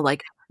to follow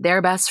like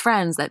their best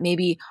friends that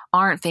maybe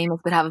aren't famous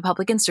but have a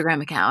public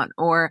Instagram account,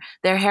 or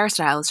their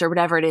hairstylist, or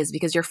whatever it is,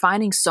 because you're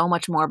finding so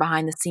much more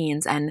behind the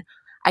scenes. And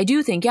I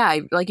do think, yeah,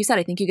 like you said,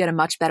 I think you get a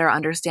much better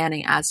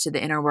understanding as to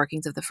the inner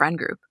workings of the friend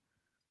group.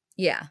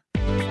 Yeah.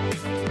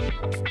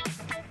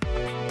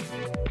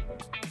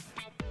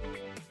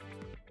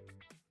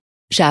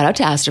 Shout out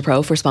to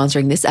Astapro for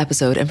sponsoring this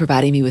episode and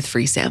providing me with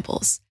free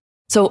samples.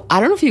 So I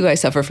don't know if you guys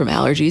suffer from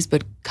allergies,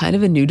 but kind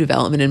of a new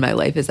development in my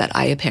life is that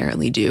I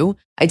apparently do.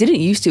 I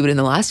didn't used to, but in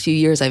the last few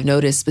years, I've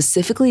noticed,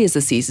 specifically as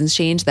the seasons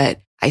change, that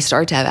I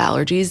start to have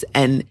allergies.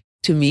 And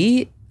to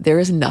me, there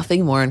is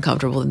nothing more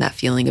uncomfortable than that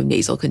feeling of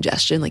nasal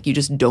congestion. Like you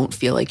just don't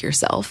feel like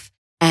yourself.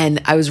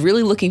 And I was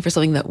really looking for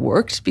something that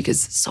worked because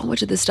so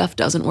much of this stuff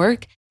doesn't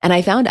work. And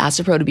I found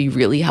Astapro to be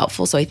really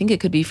helpful. So I think it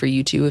could be for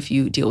you too if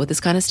you deal with this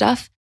kind of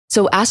stuff.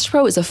 So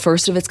Astapro is a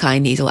first of its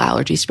kind nasal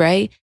allergy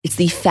spray. It's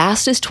the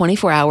fastest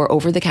 24-hour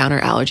over-the-counter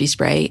allergy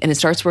spray, and it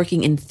starts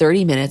working in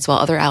 30 minutes while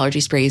other allergy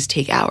sprays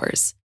take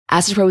hours.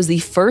 Astapro is the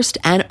first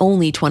and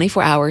only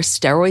 24-hour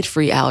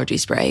steroid-free allergy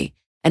spray,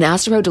 and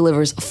Astapro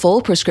delivers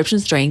full prescription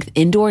strength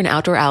indoor and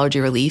outdoor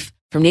allergy relief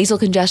from nasal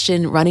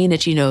congestion, runny and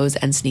itchy nose,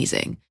 and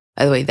sneezing.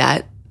 By the way,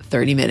 that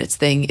 30 minutes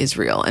thing is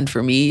real, and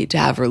for me to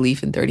have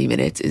relief in 30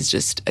 minutes is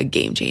just a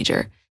game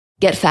changer.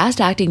 Get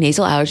fast-acting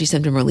nasal allergy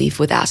symptom relief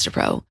with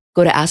Astepro.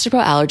 Go to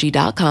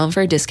asteproallergy.com for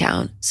a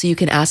discount so you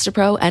can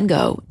Astepro and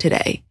go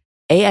today.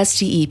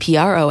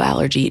 ASTEPRO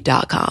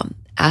allergy.com.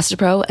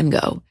 Astepro and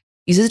go.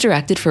 Use as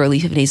directed for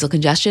relief of nasal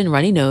congestion,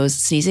 runny nose,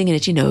 sneezing, and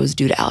itchy nose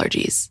due to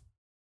allergies.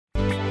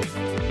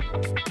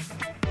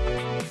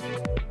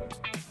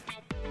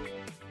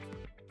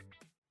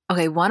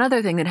 Okay, one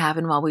other thing that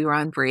happened while we were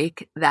on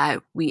break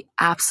that we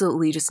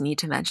absolutely just need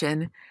to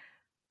mention.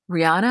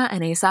 Rihanna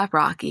and A$AP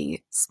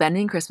Rocky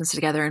spending Christmas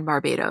together in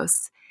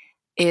Barbados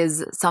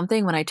is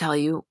something, when I tell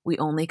you, we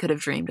only could have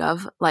dreamed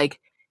of. Like,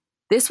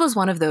 this was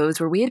one of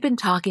those where we had been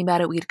talking about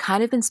it, we had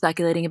kind of been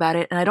speculating about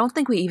it, and I don't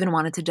think we even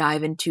wanted to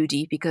dive in too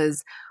deep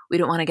because we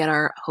don't want to get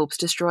our hopes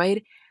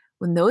destroyed.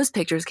 When those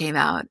pictures came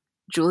out,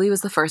 Julie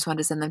was the first one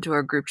to send them to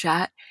our group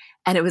chat,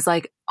 and it was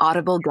like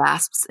audible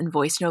gasps and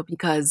voice note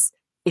because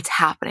it's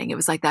happening. It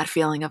was like that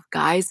feeling of,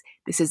 guys,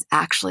 this is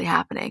actually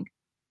happening.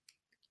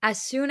 As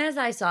soon as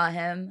I saw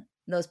him,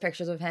 those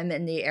pictures of him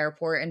in the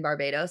airport in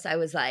Barbados, I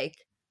was like,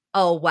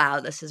 oh, wow,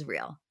 this is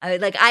real. I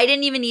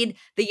didn't even need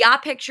 – the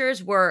yacht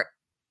pictures were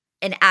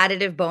an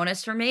additive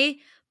bonus for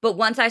me. But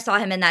once I saw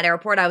him in that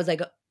airport, I was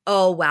like,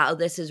 oh, wow,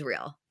 this is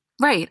real.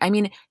 Right. I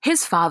mean,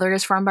 his father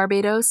is from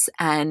Barbados,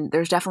 and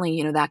there's definitely,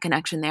 you know, that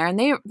connection there. And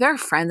they're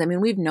friends. I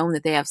mean, we've known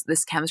that they have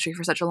this chemistry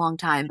for such a long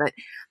time, but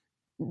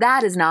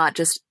that is not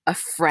just a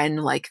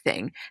friend-like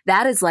thing.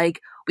 That is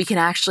like, we can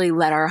actually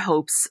let our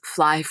hopes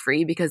fly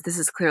free because this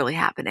is clearly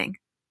happening.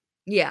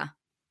 Yeah.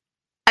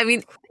 I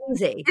mean,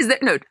 crazy.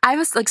 I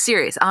was like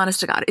serious,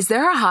 honest to God. Is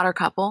there a hotter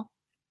couple?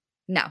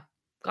 No.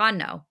 God,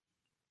 no.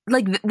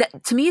 Like,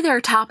 to me, they're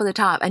top of the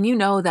top. And you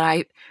know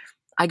that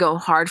I go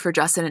hard for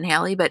Justin and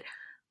Haley, but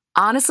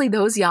honestly,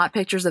 those yacht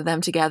pictures of them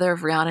together,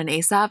 of Rihanna and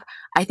A$AP,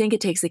 I think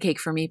it takes the cake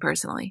for me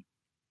personally.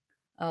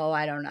 Oh,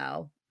 I don't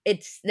know.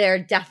 They're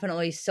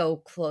definitely so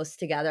close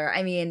together.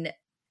 I mean,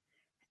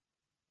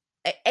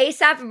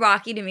 A$AP and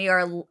Rocky to me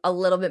are a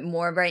little bit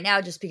more right now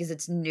just because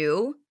it's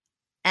new.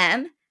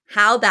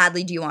 How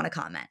badly do you want to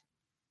comment?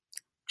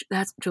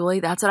 Julie,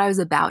 that's what I was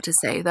about to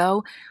say,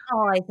 though.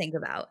 All I think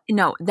about.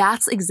 No,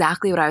 that's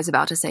exactly what I was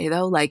about to say,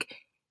 though. Like,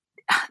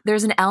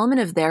 there's an element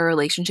of their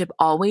relationship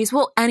always,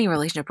 well, any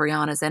relationship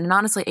Rihanna's in, and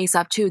honestly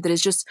A$AP too, that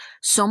is just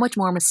so much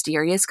more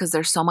mysterious because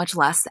they're so much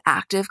less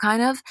active,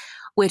 kind of,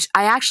 which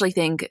I actually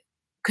think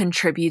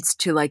contributes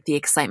to like the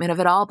excitement of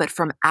it all. But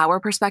from our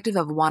perspective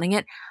of wanting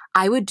it,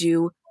 I would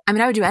do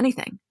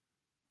anything.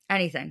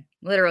 Anything.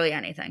 Literally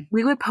anything.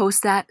 We would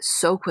post that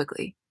so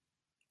quickly.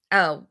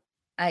 Oh,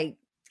 I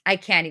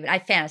can't even. I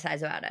fantasize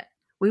about it.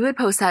 We would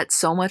post that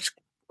so much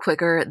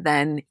quicker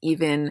than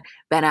even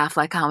Ben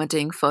Affleck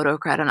commenting photo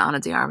credit on Ana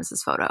de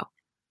Armas' photo.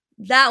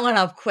 That went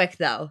up quick,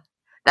 though.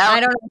 I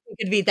don't know if you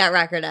could beat that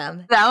record,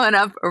 Em. That went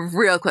up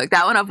real quick.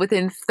 That went up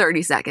within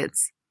 30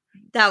 seconds.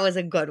 That was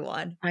a good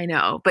one. I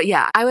know. But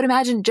yeah, I would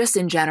imagine just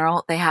in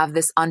general, they have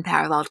this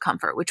unparalleled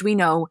comfort, which we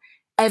know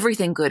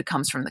everything good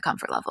comes from the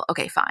comfort level.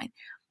 Okay, fine.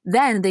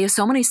 Then they have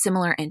so many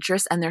similar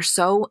interests and they're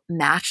so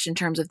matched in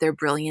terms of their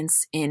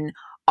brilliance in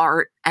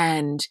art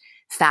and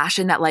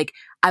fashion that like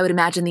I would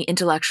imagine the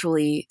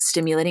intellectually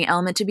stimulating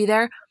element to be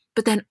there.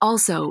 But then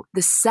also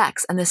the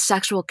sex and the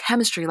sexual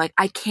chemistry. Like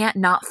I can't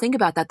not think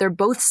about that. They're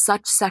both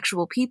such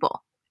sexual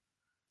people.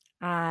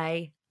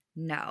 I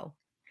know.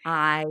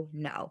 I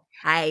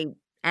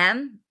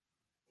am.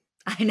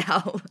 I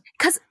know.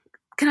 Because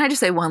can I just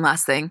say one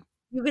last thing?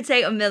 You could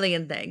say a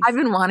million things. I've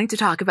been wanting to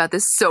talk about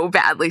this so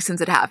badly since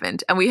it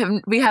happened. And we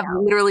have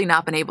literally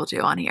not been able to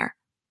on here.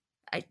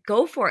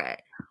 Go for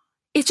it.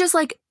 It's just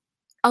like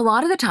a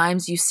lot of the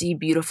times you see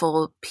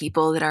beautiful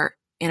people that are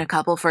in a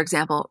couple, for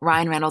example,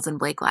 Ryan Reynolds and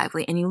Blake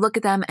Lively, and you look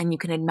at them and you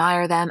can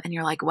admire them and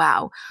you're like,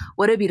 wow,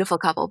 what a beautiful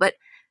couple. But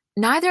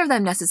neither of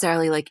them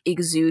necessarily like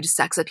exude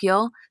sex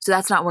appeal. So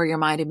that's not where your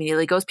mind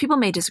immediately goes. People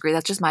may disagree.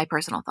 That's just my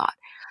personal thought.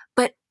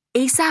 But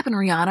A$AP and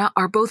Rihanna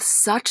are both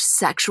such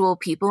sexual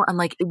people and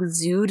like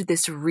exude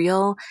this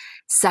real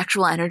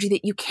sexual energy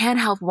that you can't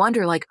help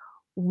wonder, like,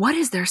 what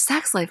is their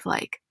sex life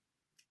like?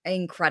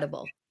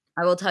 Incredible.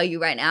 I will tell you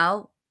right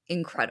now,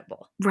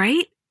 incredible.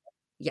 Right?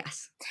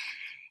 Yes.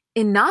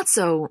 In not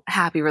so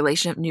happy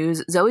relationship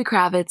news, Zoe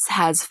Kravitz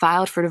has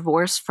filed for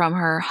divorce from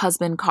her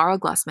husband, Carl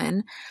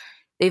Glusman.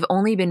 They've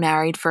only been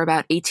married for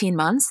about 18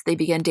 months. They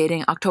began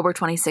dating October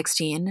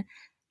 2016.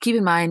 Keep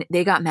in mind,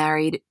 they got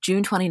married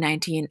June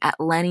 2019 at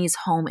Lenny's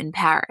home in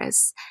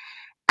Paris.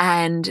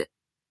 And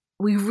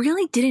we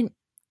really didn't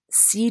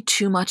see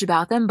too much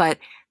about them, but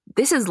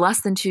this is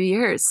less than 2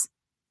 years.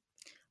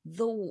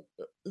 The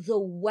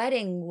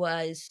wedding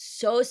was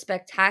so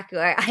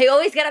spectacular. I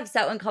always get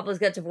upset when couples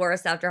get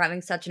divorced after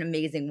having such an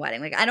amazing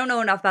wedding. Like, I don't know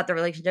enough about the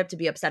relationship to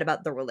be upset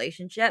about the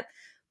relationship,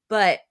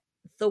 but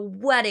the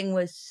wedding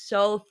was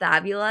so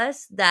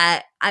fabulous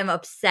that I'm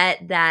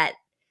upset that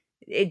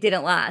it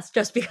didn't last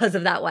just because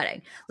of that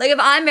wedding. Like, if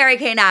I'm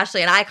Mary-Kate and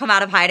Ashley and I come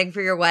out of hiding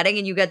for your wedding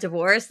and you get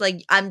divorced,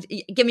 like,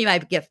 give me my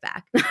gift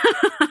back.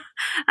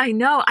 I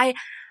know. I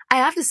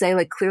have to say,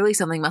 like, clearly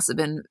something must have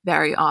been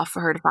very off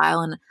for her to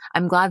file, and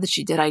I'm glad that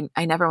she did.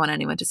 I never want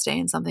anyone to stay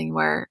in something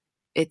where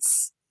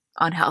it's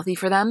unhealthy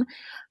for them.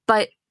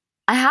 But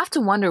I have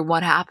to wonder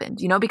what happened,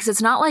 because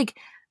it's not like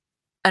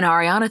an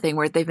Ariana thing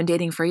where they've been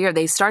dating for a year.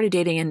 They started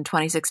dating in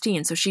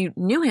 2016, so she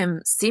knew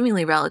him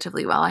seemingly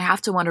relatively well. I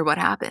have to wonder what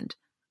happened.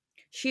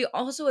 She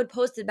also had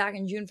posted back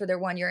in June for their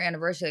 1-year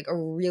anniversary, like a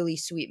really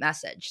sweet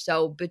message.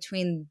 So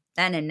between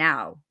then and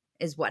now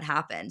is what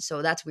happened.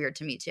 So that's weird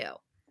to me too.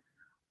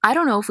 I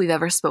don't know if we've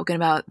ever spoken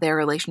about their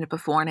relationship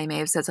before, and I may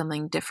have said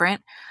something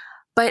different,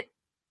 but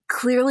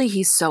clearly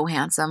he's so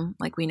handsome.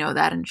 Like, we know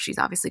that, and she's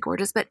obviously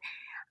gorgeous, but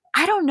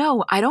I don't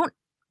know. I don't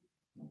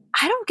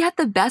get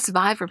the best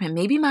vibe from him.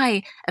 Maybe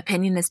my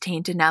opinion is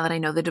tainted now that I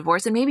know the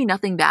divorce, and maybe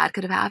nothing bad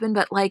could have happened,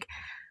 but like,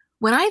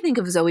 when I think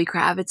of Zoe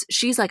Kravitz,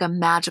 she's like a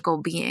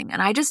magical being,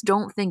 and I just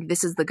don't think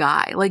this is the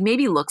guy. Like,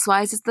 maybe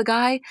looks-wise it's the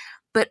guy,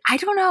 but I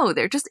don't know.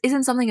 There just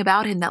isn't something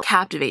about him that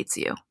captivates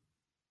you.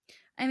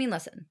 I mean,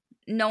 listen,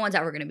 no one's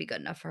ever going to be good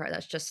enough for her.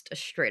 That's just a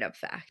straight-up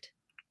fact.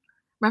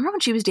 Remember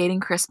when she was dating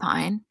Chris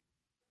Pine?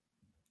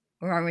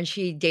 Remember when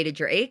she dated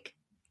Drake?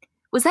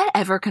 Was that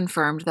ever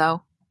confirmed,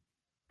 though?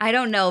 I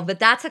don't know, but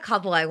that's a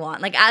couple I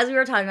want. Like, as we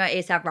were talking about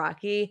A$AP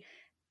Rocky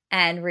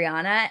and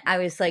Rihanna, I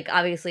was like,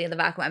 obviously in the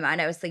back of my mind,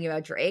 I was thinking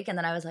about Drake. And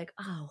then I was like,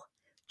 oh,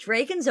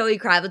 Drake and Zoe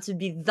Kravitz would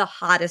be the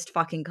hottest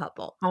fucking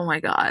couple. Oh my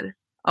God.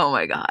 Oh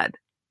my God.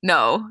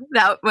 No,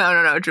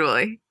 no,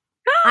 Julie.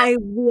 I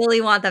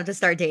really want them to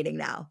start dating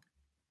now.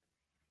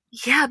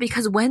 Yeah,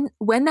 because when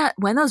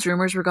those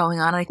rumors were going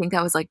on, I think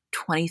that was like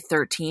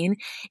 2013,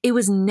 it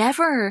was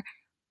never,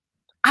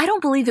 I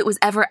don't believe it was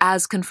ever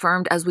as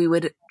confirmed as we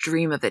would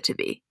dream of it to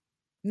be.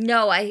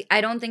 No, I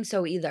don't think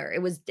so either.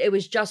 It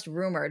was just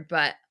rumored,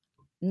 but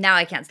now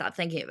I can't stop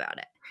thinking about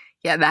it.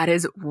 Yeah, that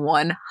is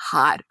one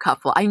hot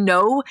couple. I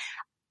know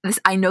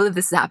that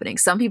this is happening.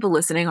 Some people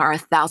listening are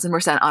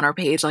 1,000% on our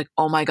page, like,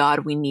 oh my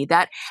God, we need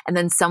that. And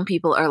then some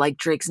people are like,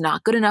 Drake's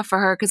not good enough for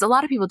her, because a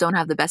lot of people don't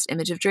have the best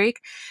image of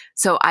Drake.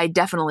 So I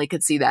definitely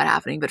could see that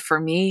happening. But for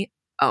me,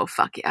 oh,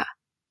 fuck yeah.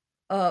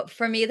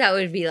 For me, that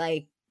would be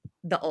like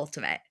the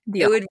ultimate.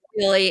 It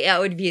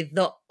would be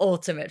the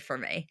ultimate for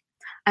me.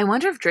 I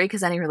wonder if Drake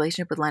has any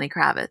relationship with Lenny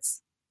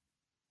Kravitz.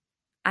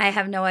 I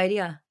have no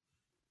idea.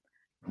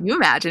 You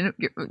imagine,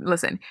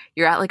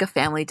 you're at like a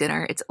family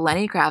dinner. It's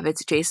Lenny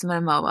Kravitz, Jason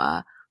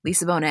Momoa,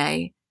 Lisa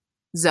Bonet,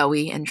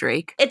 Zoe, and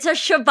Drake. It's a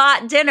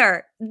Shabbat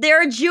dinner.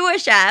 They're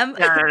Jewish, Em.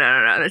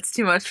 No. That's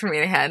too much for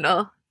me to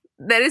handle.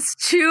 That is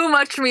too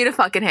much for me to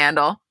fucking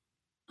handle.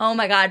 Oh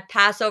my God.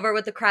 Passover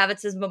with the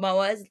Kravitzes,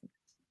 Momoas,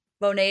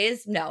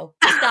 Bonets? No.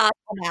 Stop.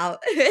 I'm out.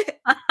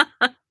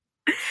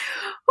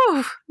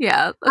 Whew,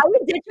 yeah. I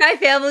would ditch my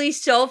family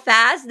so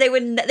fast, they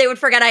would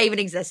forget I even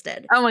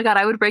existed. Oh my God,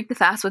 I would break the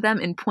fast with them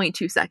in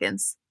 0.2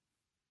 seconds.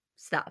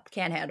 Stop.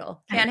 Can't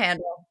handle.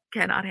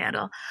 Cannot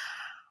handle.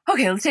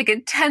 Okay, let's take a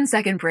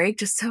 10-second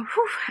break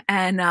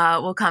and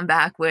we'll come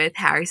back with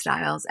Harry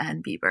Styles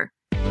and Bieber.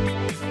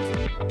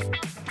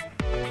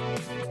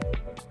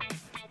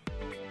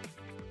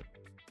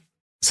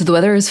 So the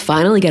weather is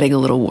finally getting a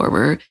little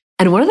warmer.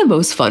 And one of the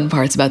most fun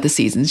parts about the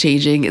seasons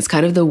changing is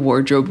kind of the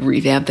wardrobe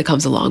revamp that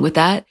comes along with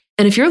that.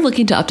 And if you're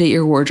looking to update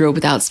your wardrobe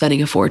without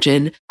spending a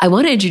fortune, I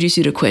want to introduce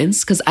you to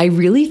Quince, because I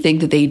really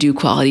think that they do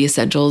quality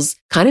essentials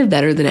kind of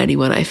better than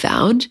anyone I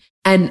found.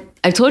 And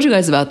I've told you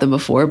guys about them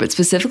before, but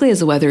specifically as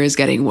the weather is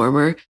getting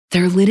warmer,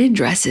 their linen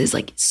dresses,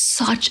 like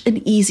such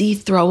an easy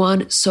throw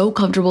on, so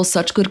comfortable,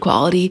 such good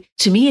quality.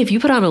 To me, if you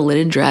put on a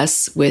linen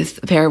dress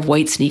with a pair of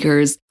white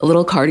sneakers, a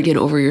little cardigan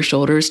over your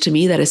shoulders, to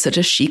me, that is such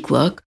a chic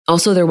look.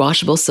 Also, their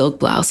washable silk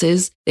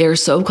blouses, they are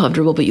so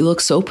comfortable, but you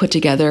look so put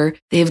together.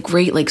 They have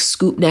great like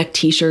scoop neck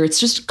t-shirts,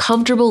 just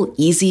comfortable,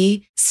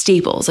 easy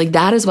staples. Like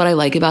that is what I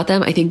like about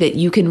them. I think that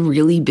you can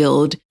really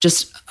build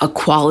just a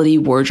quality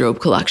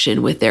wardrobe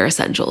collection with their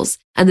essentials.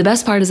 And the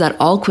best part is that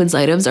all Quince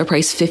items are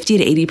priced 50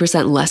 to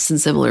 80% less than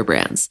similar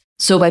brands.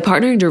 So by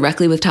partnering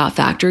directly with top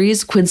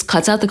factories, Quince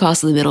cuts out the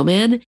cost of the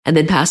middleman and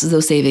then passes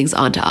those savings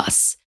on to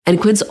us.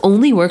 And Quince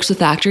only works with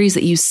factories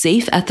that use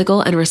safe,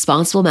 ethical, and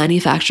responsible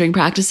manufacturing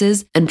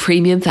practices and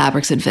premium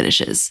fabrics and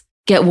finishes.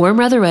 Get warm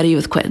weather ready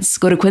with Quince.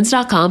 Go to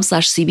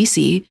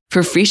quince.com/CBC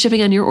for free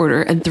shipping on your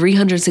order and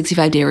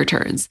 365-day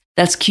returns.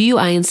 That's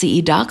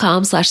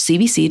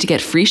QUINCE.com/CBC to get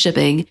free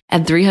shipping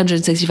and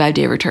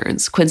 365-day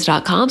returns.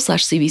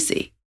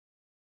 Quince.com/CBC.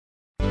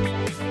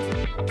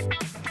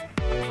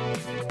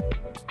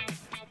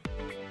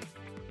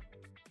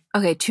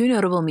 Okay, 2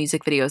 notable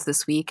music videos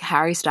this week.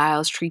 Harry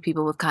Styles, Treat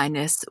People with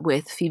Kindness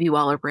with Phoebe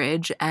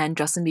Waller-Bridge, and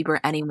Justin Bieber,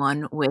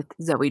 Anyone with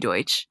Zoe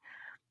Deutsch.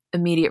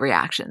 Immediate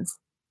reactions.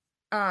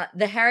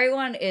 The Harry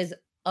one is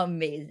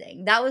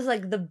amazing. That was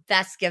like the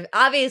best gift.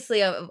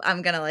 Obviously,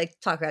 I'm going to like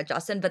talk about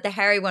Justin, but the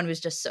Harry one was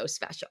just so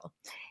special.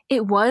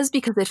 It was,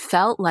 because it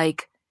felt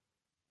like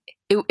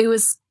it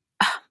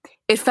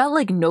felt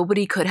like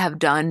nobody could have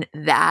done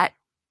that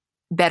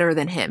better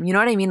than him. You know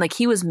what I mean? Like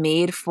he was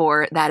made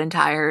for that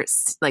entire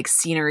like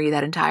scenery,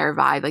 that entire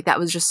vibe. Like that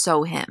was just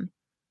so him.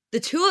 The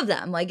two of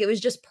them, like it was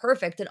just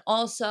perfect. And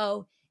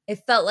also It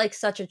felt like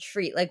such a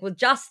treat. Like with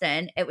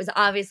Justin, it was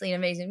obviously an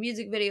amazing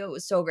music video. It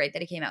was so great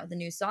that he came out with a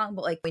new song,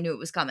 but like we knew it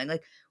was coming.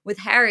 Like with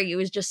Harry, it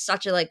was just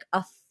such a like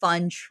a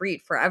fun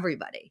treat for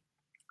everybody.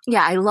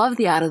 Yeah, I love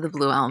the out of the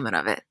blue element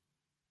of it.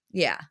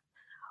 Yeah.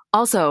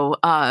 Also,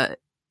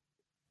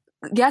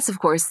 yes, of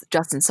course,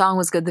 Justin's song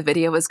was good, the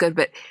video was good,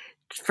 but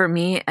for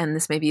me, and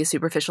this may be a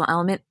superficial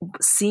element,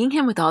 seeing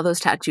him with all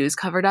those tattoos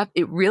covered up,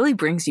 it really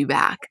brings you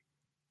back.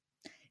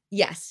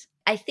 Yes.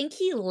 I think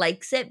he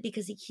likes it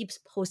because he keeps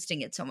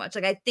posting it so much.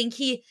 Like, I think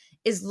he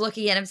is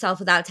looking at himself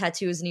without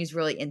tattoos and he's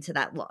really into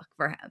that look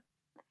for him.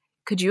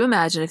 Could you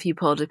imagine if he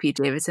pulled a Pete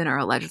Davidson or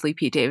allegedly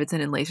Pete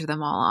Davidson and lasered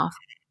them all off?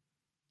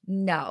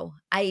 No.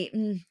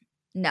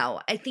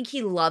 No. I think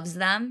he loves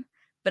them.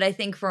 But I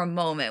think for a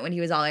moment when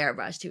he was all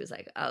airbrushed, he was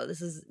like, oh,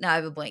 now I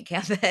have a blank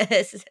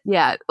canvas.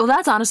 Yeah. Well,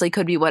 that's honestly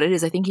could be what it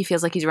is. I think he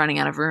feels like he's running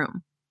out of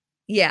room.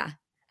 Yeah.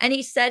 And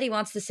he said he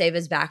wants to save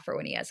his back for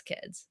when he has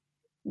kids.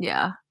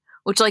 Yeah.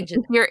 Which, like,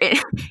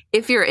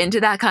 if you're into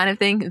that kind of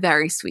thing,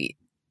 very sweet.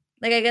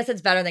 Like, I guess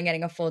it's better than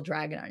getting a full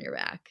dragon on your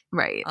back.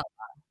 Right.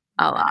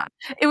 A lot.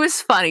 It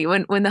was funny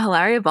when the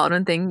Hilaria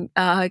Baldwin thing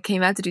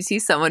came out. Did you see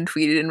someone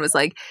tweeted and was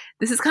like,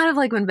 this is kind of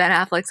like when Ben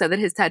Affleck said that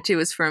his tattoo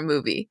was for a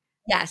movie.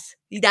 Yes.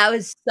 That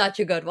was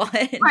such a good one.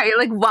 Right.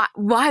 Like,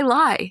 why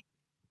lie?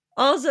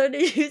 Also,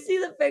 did you see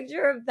the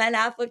picture of Ben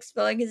Affleck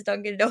spilling his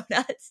Dunkin'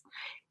 Donuts?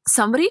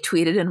 Somebody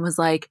tweeted and was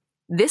like,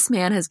 this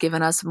man has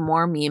given us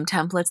more meme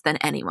templates than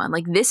anyone.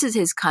 Like, this is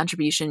his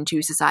contribution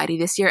to society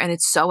this year, and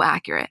it's so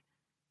accurate.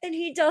 And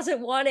he doesn't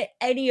want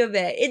any of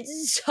it.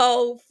 It's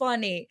so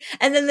funny.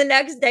 And then the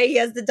next day he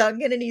has the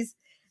Dunkin' and he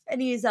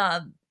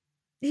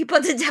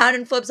puts it down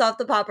and flips off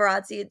the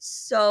paparazzi. It's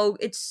so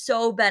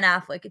Ben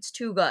Affleck. It's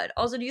too good.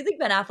 Also, do you think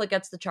Ben Affleck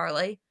gets the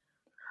Charlie?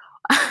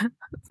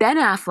 Ben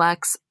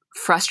Affleck's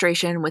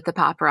frustration with the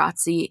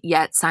paparazzi,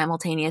 yet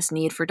simultaneous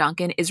need for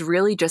Dunkin' is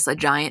really just a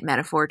giant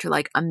metaphor to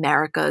like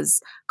America's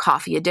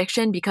coffee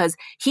addiction, because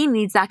he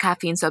needs that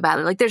caffeine so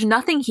badly. Like, there's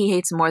nothing he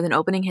hates more than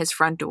opening his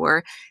front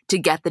door to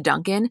get the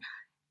Dunkin'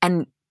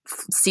 and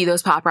see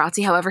those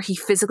paparazzi. However, he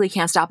physically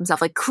can't stop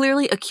himself. Like,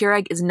 clearly a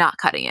Keurig is not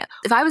cutting it.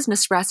 If I was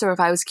Nespresso or if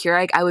I was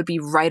Keurig, I would be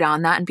right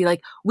on that and be like,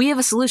 we have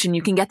a solution.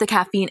 You can get the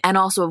caffeine and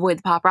also avoid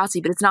the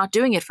paparazzi, but it's not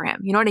doing it for him.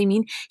 You know what I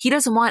mean? He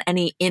doesn't want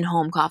any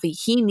in-home coffee.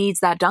 He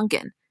needs that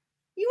Dunkin'.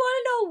 You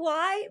want to know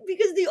why?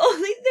 Because the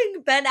only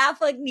thing Ben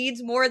Affleck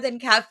needs more than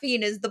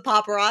caffeine is the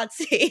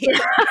paparazzi.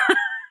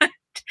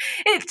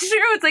 It's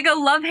true. It's like a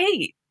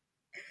love-hate.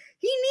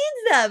 He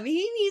needs them.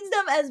 He needs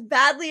them as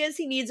badly as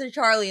he needs a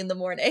Charlie in the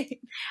morning.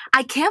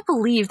 I can't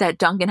believe that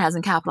Dunkin'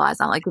 hasn't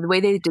capitalized on, like, the way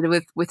they did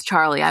it with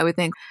Charlie. I would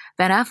think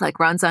Ben Affleck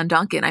runs on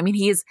Dunkin'. I mean,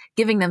 he is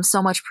giving them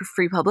so much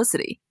free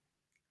publicity.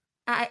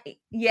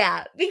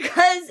 Yeah,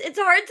 because it's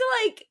hard to,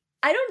 like,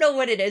 I don't know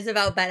what it is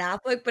about Ben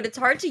Affleck, but it's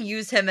hard to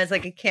use him as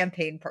like a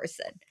campaign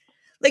person.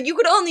 Like, you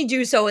could only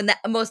do so in the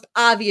most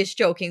obvious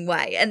joking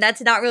way, and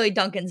that's not really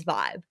Duncan's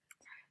vibe.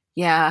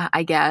 Yeah,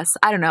 I guess.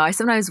 I don't know. I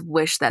sometimes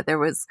wish that there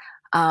was,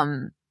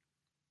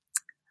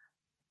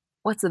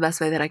 what's the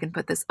best way that I can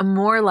put this? A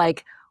more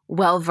like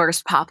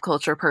well-versed pop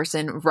culture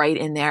person right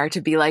in there to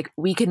be like,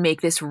 we could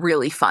make this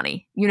really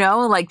funny, you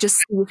know? Like, just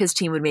see if his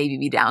team would maybe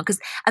be down. Because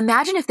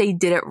imagine if they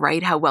did it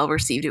right, how well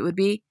received it would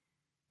be.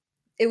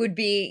 It would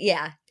be,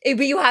 yeah.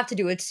 But you have to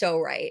do it so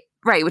right.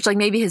 Right, which like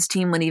maybe his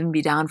team wouldn't even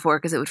be down for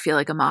because it would feel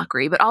like a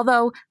mockery. But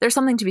although there's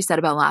something to be said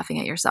about laughing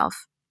at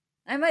yourself.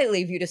 I might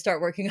leave you to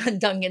start working on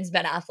Duncan's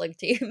Ben Affleck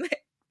team.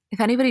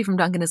 If anybody from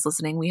Dunkin' is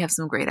listening, we have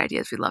some great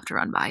ideas we'd love to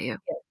run by you.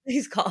 Yeah,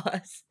 please call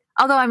us.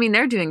 Although, I mean,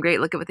 they're doing great.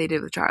 Look at what they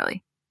did with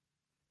Charlie.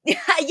 Yeah,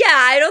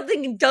 I don't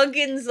think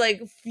Duncan's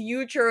like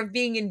future of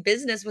being in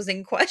business was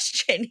in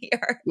question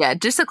here. Yeah,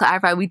 just to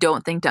clarify, we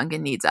don't think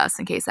Dunkin' needs us,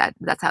 in case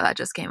that's how that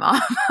just came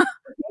off.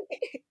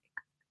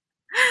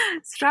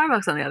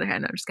 Starbucks, on the other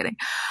hand, no, I'm just kidding.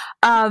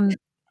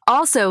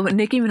 Also,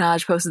 Nicki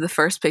Minaj posted the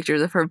first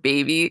pictures of her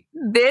baby.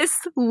 This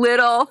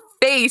little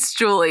face,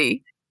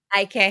 Julie.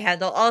 I can't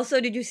handle.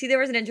 Also, did you see there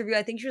was an interview?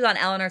 I think she was on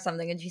Ellen or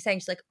something, and she's saying,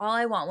 she's like, all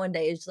I want one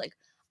day is just like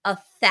a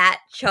fat,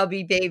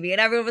 chubby baby.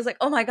 And everyone was like,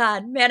 oh my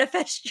God,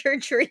 manifest your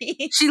dream.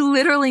 She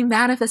literally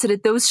manifested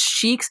it. Those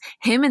cheeks,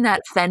 him in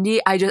that Fendi,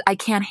 I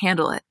can't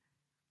handle it.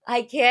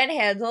 I can't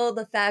handle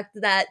the fact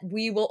that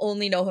we will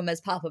only know him as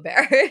Papa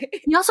Bear.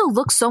 He also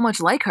looks so much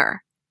like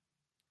her.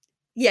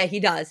 Yeah, he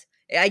does.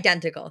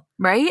 Identical.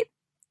 Right?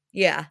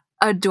 Yeah.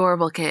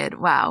 Adorable kid.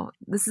 Wow.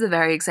 This is a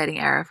very exciting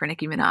era for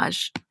Nicki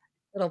Minaj.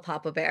 Little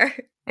Papa Bear.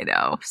 I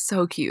know.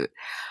 So cute.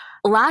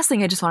 Last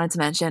thing I just wanted to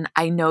mention,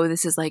 I know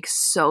this is like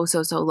so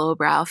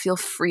lowbrow. Feel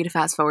free to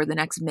fast forward the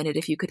next minute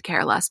if you could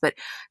care less, but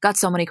got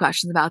so many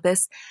questions about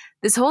this.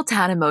 This whole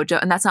Tana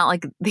Mojo, and that's not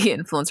like the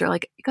influencer,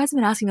 like, you guys have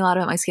been asking me a lot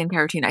about my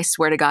skincare routine. I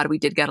swear to God, we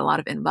did get a lot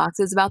of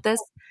inboxes about this.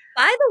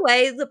 By the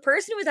way, the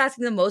person who was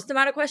asking the most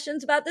amount of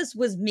questions about this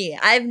was me.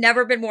 I've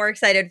never been more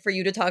excited for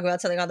you to talk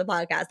about something on the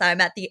podcast.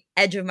 I'm at the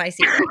edge of my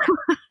seat right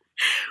now.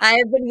 I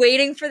have been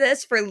waiting for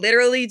this for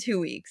literally 2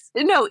 weeks.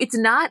 No, it's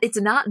not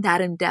that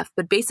in depth,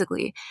 but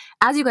basically,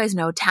 as you guys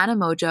know, Tana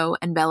Mojo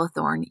and Bella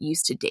Thorne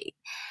used to date.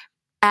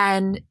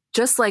 And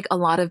just like a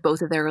lot of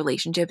both of their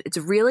relationships, it's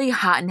really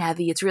hot and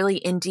heavy. It's really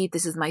in deep.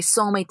 This is my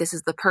soulmate. This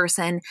is the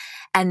person.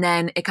 And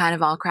then it kind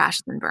of all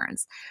crashes and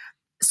burns.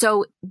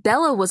 So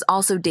Bella was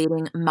also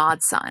dating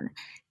Maud's son.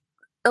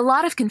 A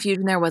lot of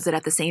confusion there. Was it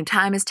at the same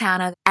time as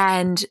Tana?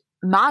 And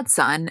Maud's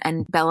son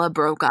and Bella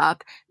broke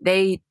up.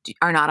 They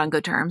are not on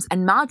good terms.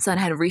 And Maud's son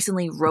had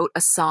recently wrote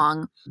a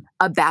song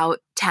about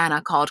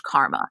Tana called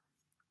Karma.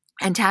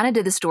 And Tana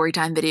did the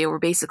Storytime video where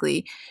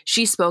basically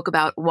she spoke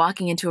about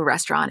walking into a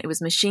restaurant. It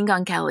was Machine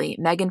Gun Kelly,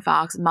 Megan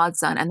Fox, Maud's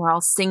son, and they're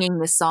all singing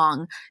this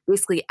song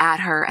basically at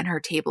her and her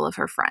table of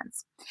her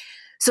friends.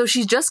 So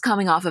she's just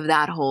coming off of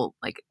that whole,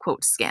 like,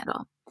 quote,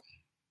 scandal.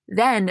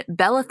 Then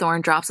Bella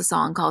Thorne drops a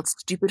song called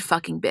Stupid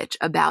Fucking Bitch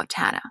about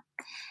Tana.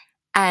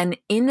 And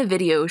in the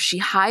video, she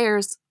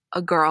hires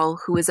a girl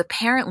who is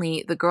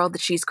apparently the girl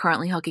that she's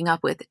currently hooking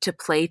up with to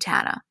play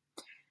Tana.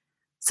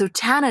 So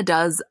Tana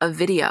does a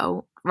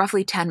video,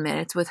 roughly 10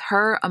 minutes, with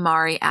her,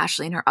 Amari,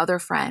 Ashley, and her other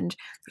friend.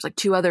 There's like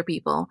 2 other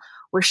people,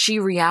 where she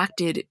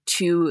reacted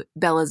to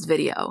Bella's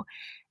video.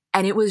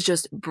 And it was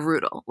just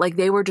brutal. Like,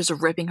 they were just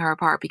ripping her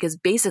apart because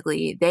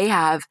basically they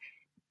have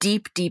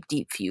deep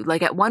feud.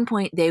 Like, at one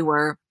point they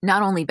were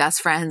not only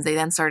best friends, they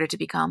then started to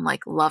become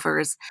like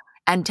lovers.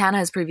 And Tana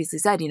has previously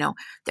said, you know,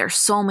 they're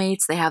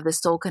soulmates, they have this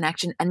soul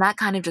connection, and that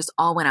kind of just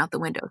all went out the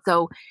window.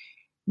 So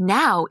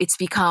now it's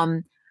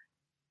become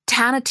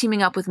Tana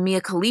teaming up with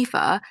Mia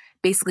Khalifa,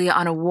 basically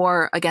on a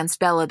war against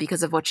Bella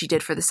because of what she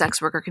did for the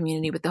sex worker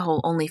community with the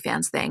whole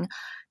OnlyFans thing,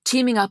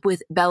 teaming up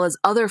with Bella's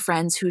other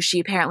friends who she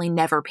apparently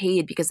never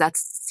paid because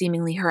that's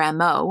seemingly her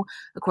MO,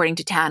 according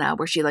to Tana,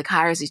 where she like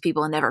hires these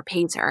people and never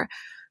pays her.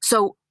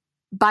 So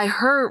by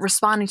her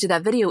responding to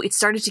that video, it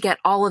started to get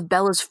all of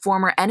Bella's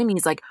former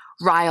enemies like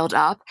riled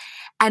up.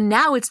 And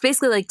now it's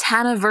basically like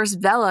Tana versus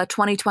Bella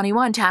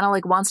 2021. Tana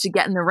like wants to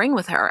get in the ring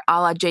with her,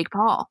 a la Jake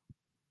Paul.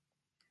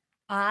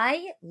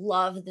 I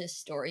love this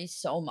story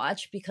so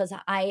much because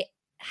I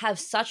have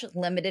such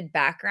limited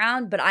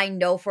background, but I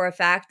know for a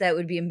fact that it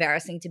would be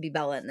embarrassing to be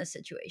Bella in this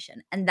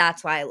situation. And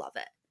that's why I love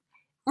it.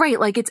 Right.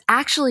 Like, it's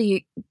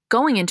actually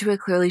going into it,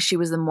 clearly she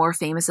was the more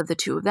famous of the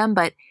 2 of them.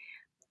 But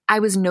I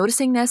was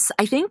noticing this.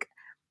 I think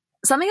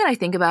something that I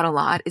think about a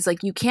lot is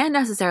like, you can't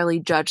necessarily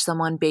judge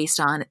someone based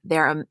on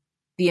their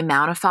the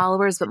amount of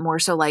followers, but more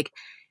so like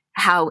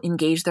how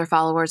engaged their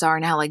followers are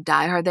and how like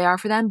diehard they are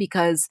for them.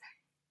 Because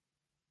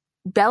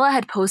Bella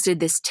had posted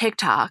this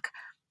TikTok,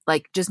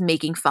 like just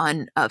making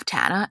fun of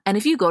Tana. And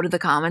if you go to the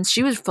comments,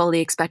 she was fully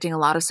expecting a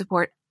lot of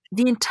support.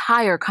 The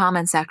entire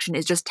comment section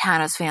is just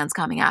Tana's fans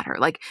coming at her.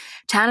 Like,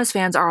 Tana's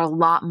fans are a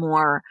lot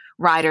more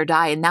ride or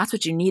die. And that's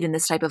what you need in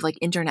this type of like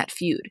internet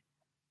feud.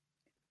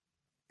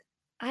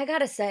 I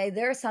gotta say,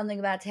 there's something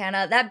about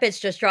Tana. That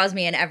bitch just draws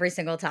me in every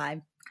single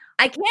time.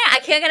 I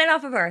can't get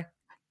enough of her.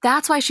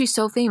 That's why she's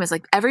so famous.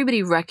 Like,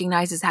 everybody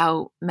recognizes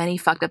how many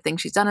fucked up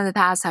things she's done in the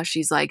past, how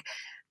she's like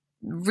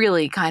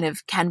really kind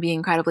of can be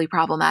incredibly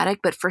problematic.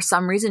 But for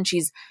some reason,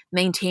 she's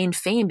maintained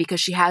fame because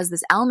she has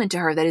this element to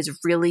her that is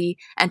really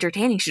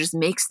entertaining. She just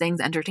makes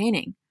things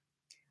entertaining.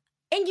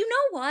 And you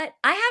know what?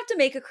 I have to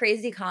make a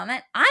crazy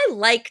comment. I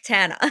like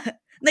Tana.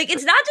 Like,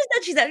 it's not just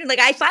that she's like,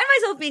 I find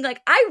myself being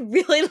like, I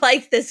really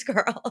like this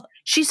girl.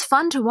 She's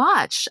fun to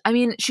watch. I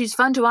mean, she's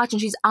fun to watch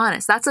and she's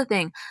honest. That's the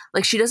thing.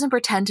 Like, she doesn't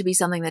pretend to be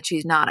something that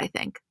she's not, I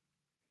think.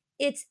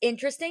 It's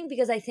interesting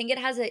because I think it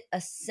has a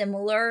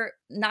similar,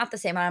 not the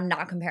same, I'm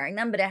not comparing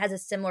them, but it has a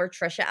similar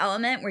Trisha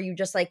element where you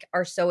just like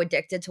are so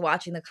addicted to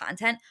watching the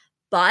content.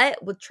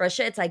 But with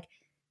Trisha, it's like,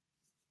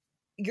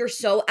 you're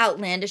so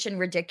outlandish and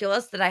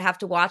ridiculous that I have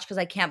to watch because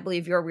I can't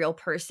believe you're a real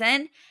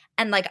person.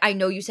 And like, I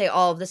know you say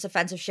all of this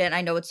offensive shit and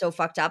I know it's so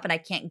fucked up and I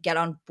can't get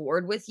on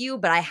board with you,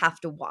 but I have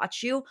to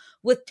watch you.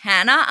 With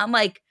Tana, I'm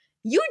like,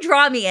 you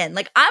draw me in.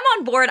 Like, I'm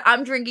on board.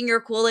 I'm drinking your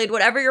Kool-Aid,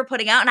 whatever you're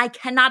putting out. And I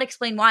cannot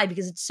explain why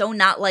because it's so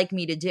not like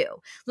me to do.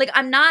 Like,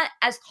 I'm not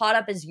as caught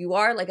up as you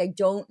are. Like, I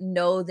don't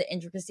know the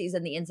intricacies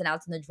and the ins and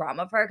outs and the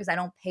drama of her because I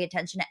don't pay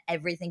attention to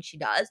everything she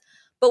does.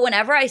 But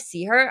whenever I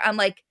see her, I'm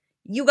like,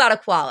 you got a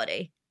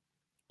quality.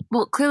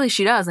 Well, clearly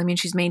she does. I mean,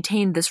 she's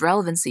maintained this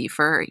relevancy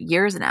for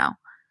years now.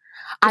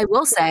 I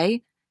will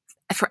say,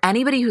 for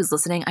anybody who's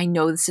listening, I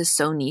know this is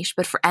so niche,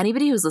 but for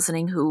anybody who's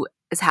listening who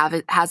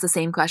has the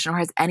same question or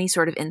has any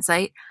sort of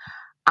insight,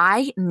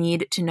 I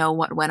need to know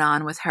what went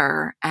on with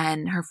her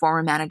and her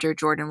former manager,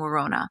 Jordan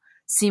Warona,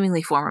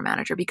 seemingly former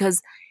manager,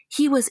 because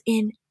he was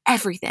in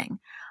everything.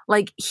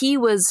 Like, he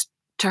was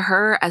to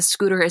her as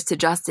Scooter is to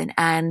Justin,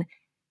 and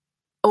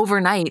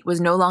overnight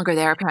was no longer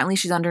there. Apparently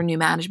she's under new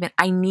management.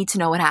 I need to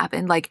know what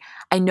happened. Like,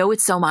 I know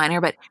it's so minor,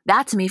 but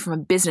that to me from a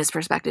business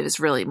perspective is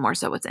really more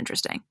so what's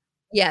interesting.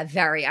 Yeah,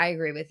 very. I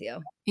agree with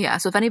you. Yeah.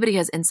 So if anybody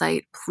has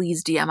insight,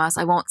 please DM us.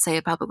 I won't say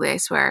it publicly, I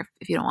swear,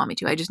 if you don't want me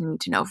to. I just need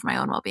to know for my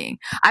own well-being.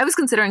 I was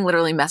considering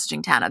literally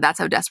messaging Tana. That's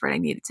how desperate I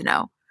needed to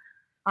know.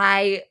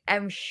 I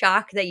am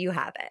shocked that you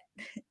have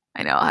it.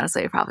 I know.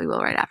 Honestly, I probably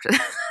will right after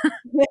this.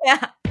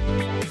 Yeah.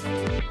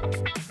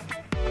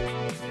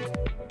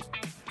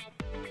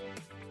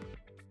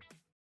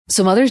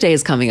 So Mother's Day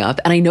is coming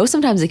up, and I know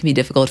sometimes it can be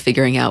difficult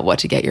figuring out what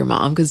to get your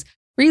mom because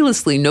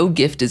Realistically, no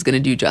gift is going to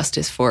do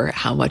justice for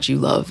how much you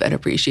love and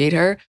appreciate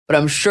her, but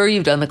I'm sure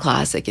you've done the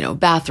classic,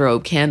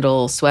 bathrobe,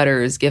 candle,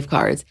 sweaters, gift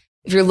cards.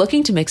 If you're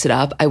looking to mix it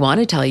up, I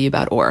want to tell you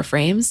about Aura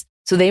Frames.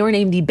 So they were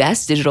named the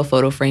best digital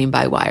photo frame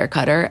by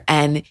Wirecutter,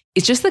 and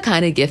it's just the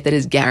kind of gift that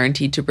is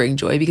guaranteed to bring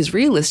joy because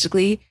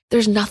realistically,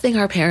 there's nothing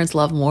our parents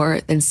love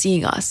more than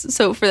seeing us.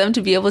 So for them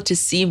to be able to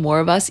see more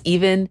of us,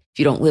 even if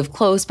you don't live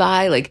close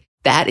by,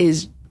 that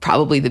is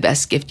probably the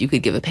best gift you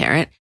could give a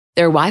parent.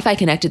 They're Wi-Fi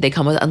connected. They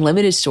come with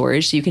unlimited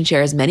storage, so you can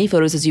share as many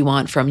photos as you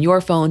want from your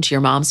phone to your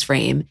mom's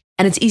frame.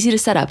 And it's easy to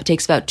set up. It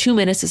takes about 2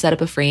 minutes to set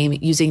up a frame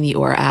using the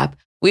Aura app.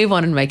 We have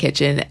one in my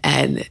kitchen,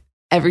 and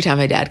every time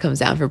my dad comes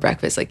down for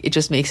breakfast, it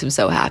just makes him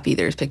so happy.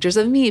 There's pictures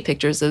of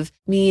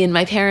me and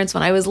my parents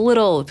when I was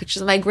little,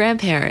 pictures of my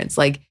grandparents.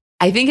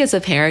 I think as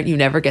a parent, you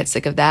never get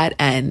sick of that.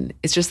 And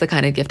it's just the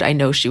kind of gift I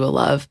know she will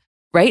love.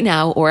 Right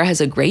now, Aura has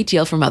a great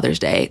deal for Mother's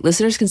Day.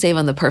 Listeners can save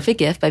on the perfect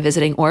gift by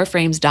visiting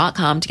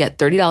auraframes.com to get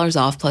 $30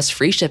 off plus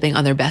free shipping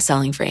on their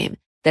best-selling frame.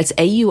 That's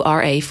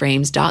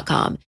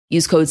AURAframes.com.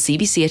 Use code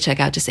CBC at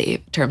checkout to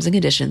save. Terms and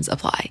conditions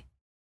apply.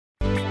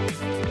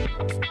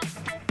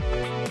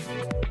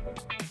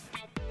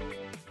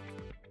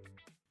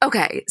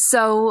 Okay,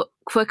 so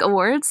quick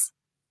awards.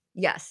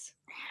 Yes.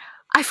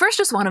 I first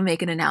just want to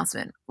make an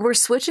announcement. We're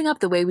switching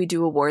up the way we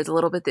do awards a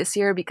little bit this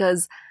year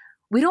because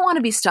we don't want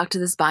to be stuck to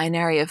this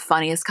binary of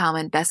funniest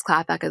comment, best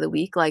clapback of the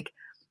week.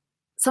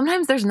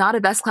 Sometimes there's not a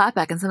best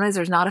clapback and sometimes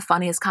there's not a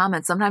funniest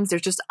comment. Sometimes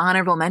there's just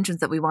honorable mentions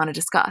that we want to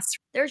discuss.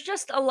 There's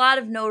just a lot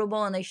of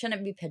notable and they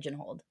shouldn't be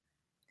pigeonholed.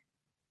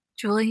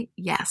 Julie,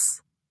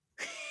 yes.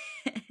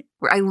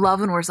 I love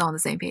when we're all on the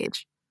same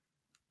page.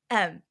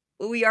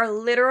 We are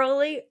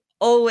literally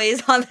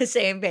always on the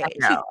same page.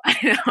 I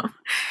know.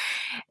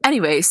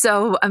 Anyway,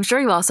 so I'm sure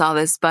you all saw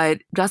this, but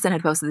Justin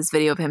had posted this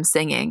video of him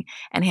singing,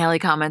 and Haley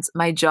comments,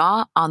 "My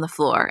jaw on the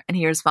floor." And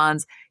he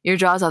responds, "Your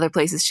jaw's other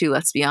places too,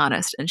 let's be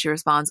honest." And she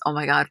responds, "Oh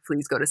my God,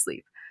 please go to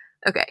sleep."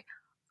 Okay.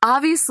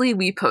 Obviously,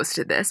 we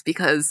posted this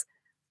because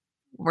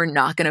we're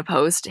not going to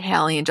post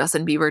Haley and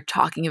Justin Bieber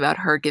talking about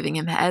her giving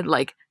him head.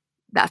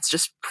 That's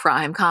just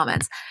prime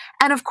comments.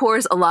 And of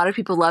course, a lot of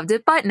people loved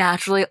it, but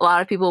naturally, a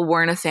lot of people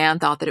weren't a fan,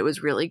 thought that it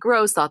was really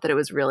gross, thought that it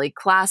was really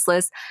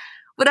classless.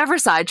 Whatever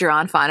side you're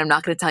on, fine. I'm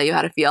not going to tell you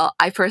how to feel.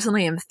 I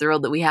personally am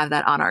thrilled that we have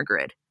that on our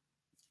grid.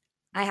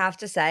 I have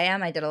to say,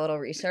 I did a little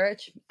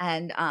research,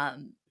 and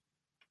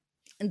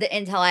the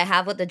intel I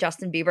have with the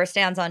Justin Bieber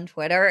stans on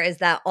Twitter is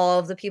that all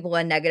of the people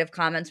in negative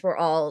comments were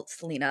all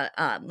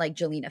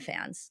Jelena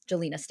fans,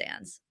 Jelena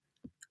stans.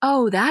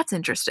 Oh, that's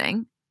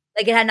interesting.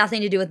 It had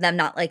nothing to do with them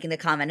not liking the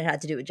comment. It had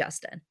to do with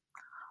Justin.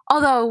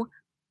 Although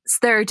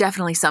there are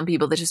definitely some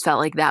people that just felt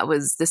like that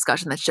was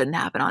discussion that shouldn't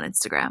happen on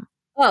Instagram.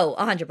 Oh,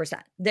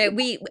 100%.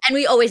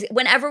 We always,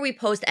 whenever we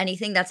post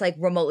anything that's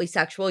remotely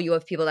sexual, you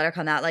have people that are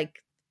coming out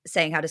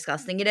saying how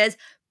disgusting it is.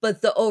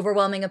 But the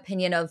overwhelming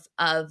opinion of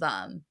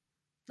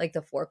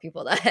the 4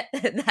 people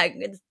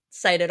that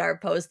cited our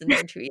post in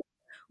their tweet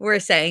were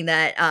saying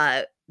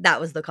that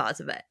that was the cause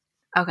of it.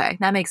 Okay,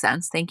 that makes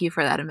sense. Thank you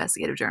for that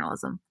investigative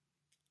journalism.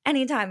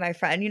 Anytime, my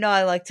friend.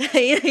 I like to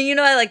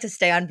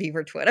stay on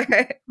Bieber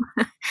Twitter.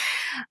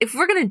 If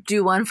we're going to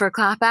do one for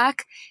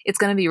clapback, it's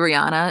going to be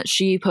Rihanna.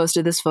 She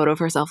posted this photo of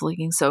herself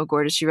looking so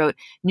gorgeous. She wrote,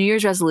 "New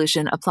Year's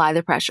resolution, apply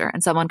the pressure."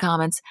 And someone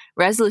comments,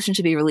 "Resolution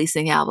should be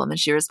releasing the album." And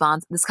she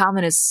responds, "This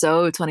comment is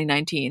so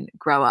 2019.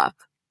 Grow up."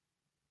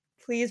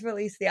 Please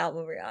release the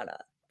album, Rihanna.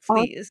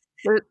 Please.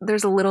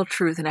 There's a little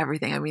truth in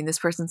everything. I mean, this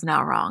person's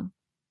not wrong.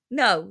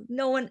 No.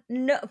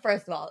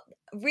 First of all,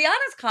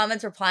 Rihanna's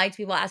comments replying to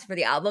people asking for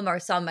the album are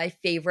some of my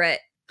favorite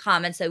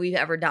comments that we've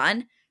ever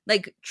done.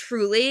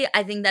 Truly,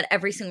 I think that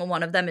every single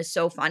one of them is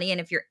so funny.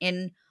 And if you're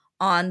in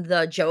on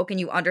the joke and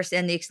you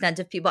understand the extent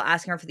of people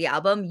asking her for the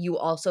album, you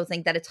also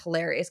think that it's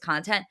hilarious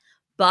content.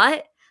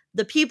 But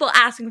the people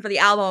asking for the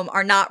album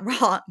are not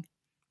wrong.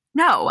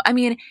 No, I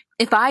mean,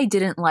 if I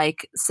didn't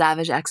like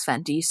Savage X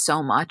Fenty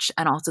so much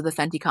and also the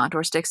Fenty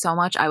contour stick so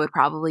much, I would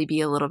probably be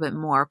a little bit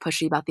more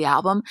pushy about the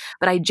album.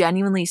 But I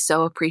genuinely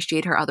so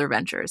appreciate her other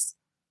ventures.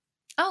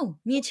 Oh,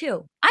 me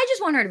too. I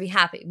just want her to be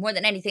happy more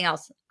than anything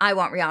else. I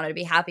want Rihanna to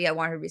be happy. I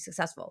want her to be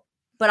successful.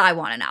 But I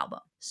want an album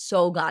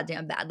so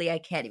goddamn badly. I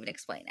can't even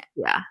explain it.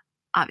 Yeah,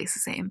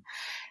 obviously same.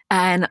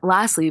 And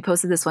lastly, we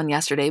posted this one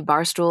yesterday.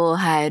 Barstool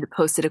had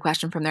posted a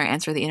question from their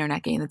Answer the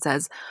Internet game that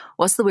says,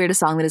 "What's the weirdest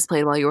song that is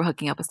played while you were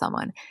hooking up with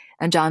someone?"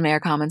 And John Mayer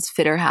comments,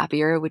 "Fitter,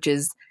 Happier," which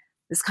is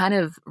this kind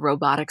of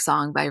robotic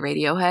song by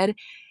Radiohead.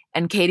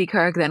 And Katie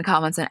Couric then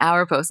comments on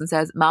our post and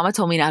says, "Mama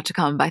told me not to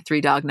come by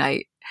 3 Dog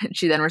Night." And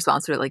she then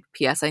responds to it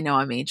 "P.S. I know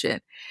I'm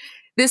ancient."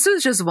 This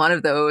was just one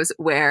of those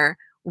where,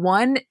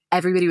 one,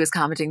 everybody was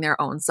commenting their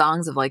own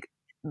songs of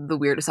the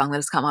weirdest song that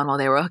has come on while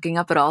they were hooking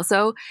up, but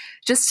also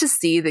just to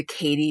see the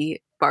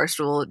Katie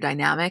Barstool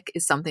dynamic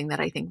is something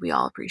that I think we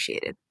all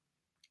appreciated.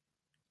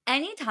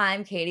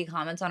 Anytime Katie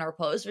comments on her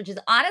post, which is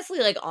honestly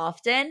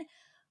often,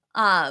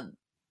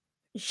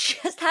 she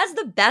just has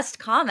the best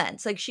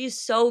comments. She's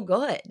so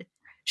good.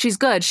 She's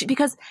good.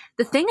 Because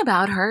the thing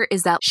about her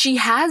is that she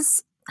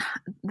has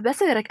the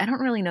best way that I don't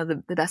really know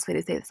the best way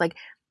to say this.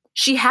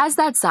 she has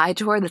that side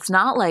to her that's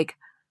not like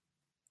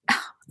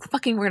the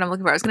fucking word I'm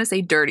looking for. I was gonna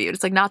say dirty.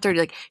 It's like not dirty.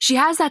 Like she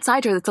has that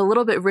side to her that's a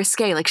little bit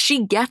risque. Like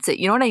she gets it.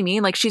 You know what I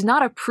mean? Like she's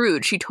not a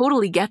prude. She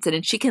totally gets it,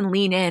 and she can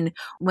lean in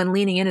when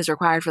leaning in is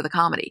required for the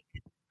comedy.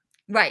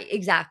 Right,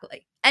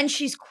 exactly. And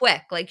she's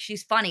quick. Like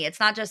she's funny. It's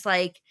not just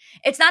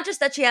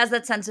that she has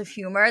that sense of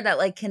humor that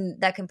like can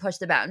push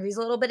the boundaries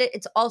a little bit.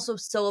 It's also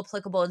so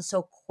applicable and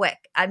so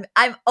quick.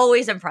 I'm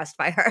always impressed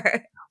by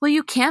her. Well,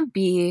 you can't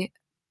be.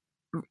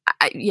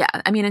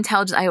 I mean,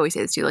 intelligence. I always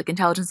say this too. Like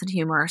intelligence and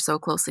humor are so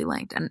closely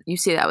linked, and you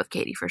see that with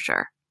Katie for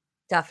sure.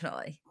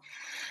 Definitely.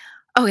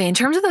 Okay, in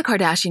terms of the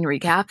Kardashian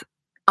recap,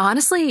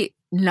 honestly,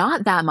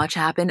 not that much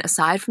happened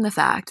aside from the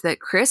fact that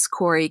Kris,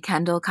 Corey,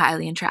 Kendall,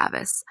 Kylie, and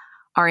Travis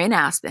are in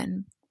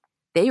Aspen.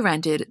 They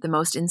rented the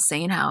most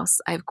insane house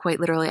I've quite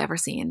literally ever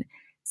seen.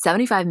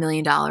 $75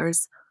 million,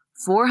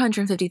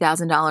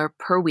 $450,000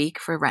 per week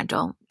for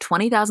rental,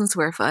 20,000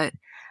 square foot.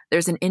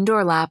 There's an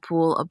indoor lap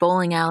pool, a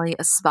bowling alley,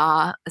 a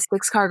spa, a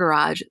 6-car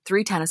garage,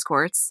 3 tennis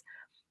courts.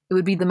 It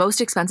would be the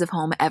most expensive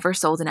home ever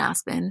sold in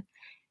Aspen.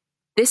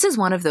 This is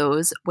one of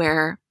those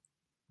where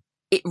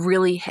it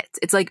really hits.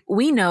 It's like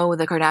we know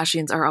the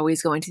Kardashians are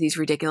always going to these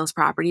ridiculous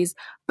properties,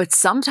 but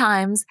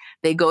sometimes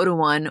they go to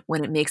one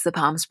when it makes the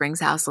Palm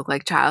Springs house look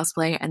like child's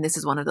play, and this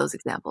is one of those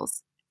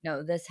examples.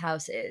 No, this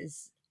house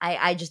is,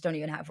 I just don't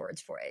even have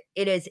words for it.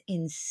 It is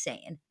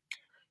insane.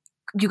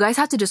 You guys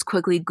have to just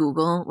quickly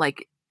Google,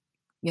 like,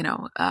 you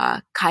know,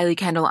 Kylie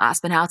Kendall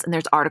Aspen house, and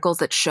there's articles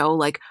that show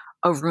like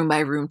a room by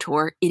room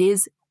tour. It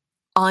is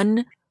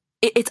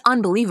it's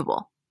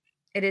unbelievable.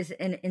 It is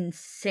an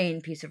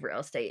insane piece of real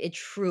estate. It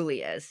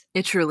truly is.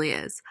 It truly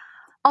is.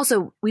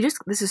 Also,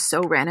 this is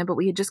so random, but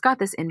we had just got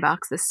this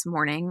inbox this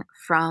morning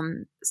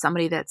from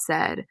somebody that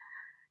said,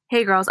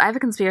 "Hey girls, I have a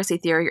conspiracy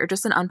theory or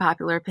just an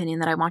unpopular opinion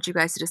that I want you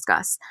guys to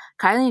discuss.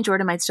 Kylie and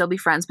Jordan might still be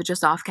friends, but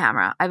just off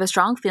camera. I have a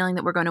strong feeling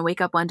that we're going to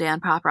wake up one day on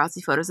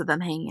paparazzi photos of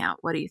them hanging out.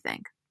 What do you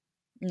think?"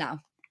 No.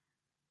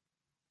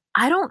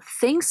 I don't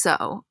think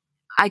so.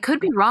 I could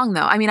be wrong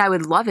though. I mean, I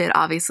would love it.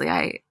 Obviously,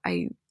 I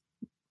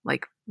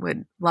like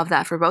would love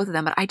that for both of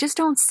them, but I just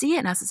don't see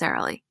it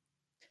necessarily.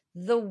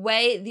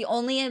 The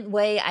only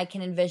way I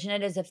can envision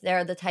it is if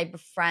they're the type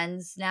of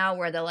friends now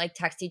where they'll like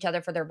text each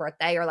other for their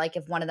birthday, or like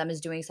if one of them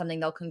is doing something,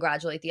 they'll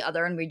congratulate the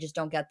other, and we just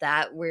don't get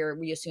that, where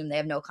we assume they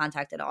have no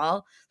contact at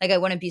all. Like I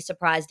wouldn't be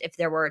surprised if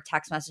there were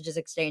text messages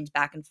exchanged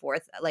back and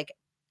forth like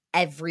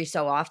every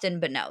so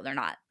often, but no, they're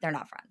not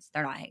friends.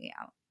 They're not hanging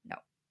out. No.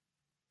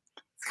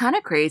 It's kind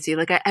of crazy.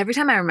 Like every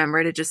time I remember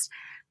it, it just,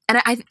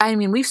 and I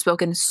mean, we've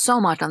spoken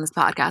so much on this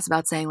podcast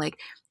about saying like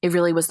it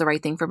really was the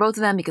right thing for both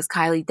of them because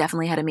Kylie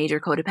definitely had a major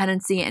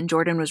codependency and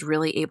Jordan was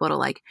really able to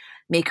like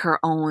make her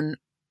own,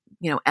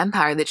 you know,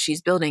 empire that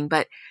she's building.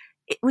 But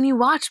when you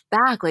watch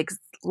back like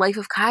Life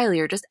of Kylie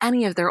or just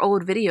any of their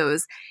old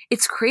videos,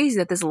 it's crazy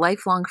that this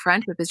lifelong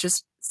friendship has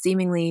just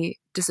seemingly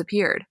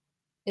disappeared.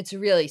 It's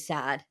really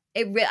sad.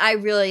 I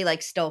really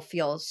like still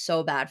feel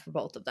so bad for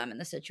both of them in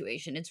the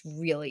situation. It's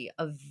really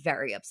a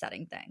very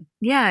upsetting thing.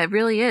 Yeah, it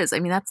really is. I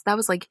mean, that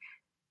was like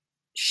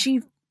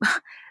she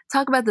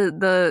talk about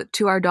the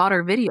To Our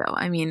Daughter video.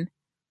 I mean,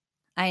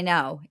 I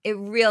know. It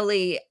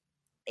really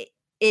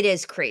it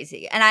is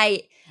crazy. And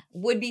I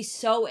would be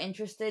so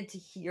interested to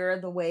hear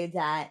the way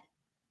that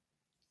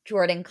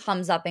Jordan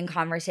comes up in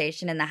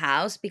conversation in the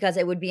house, because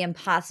it would be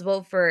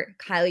impossible for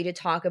Kylie to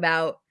talk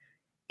about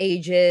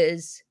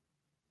ages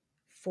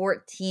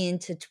 14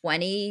 to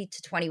 20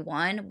 to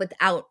 21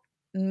 without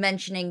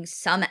mentioning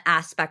some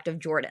aspect of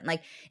Jordan.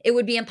 Like it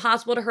would be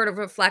impossible to her to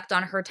reflect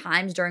on her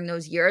times during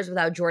those years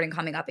without Jordan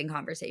coming up in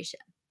conversation.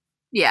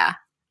 Yeah,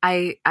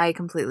 I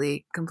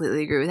completely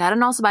agree with that.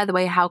 And also, by the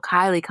way, how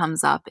Kylie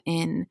comes up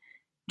in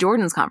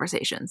Jordan's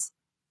conversations.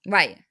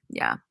 Right.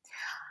 Yeah.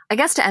 I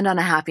guess to end on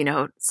a happy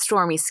note,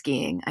 stormy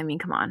skiing. I mean,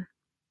 come on.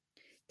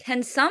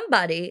 Can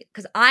somebody,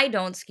 because I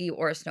don't ski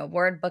or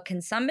snowboard, but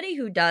can somebody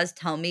who does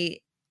tell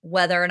me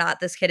whether or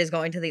not this kid is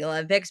going to the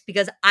Olympics?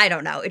 Because I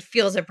don't know. It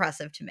feels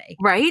impressive to me.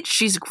 Right?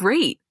 She's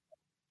great.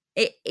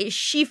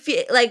 She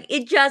feel like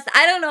it just,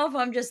 I don't know if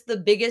I'm just the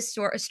biggest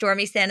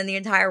Stormy stan in the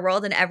entire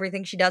world and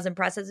everything she does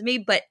impresses me,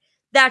 but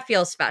that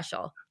feels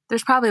special.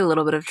 There's probably a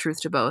little bit of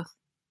truth to both.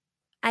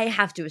 I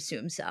have to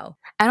assume so.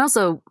 And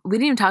also, we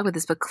didn't even talk about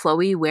this, but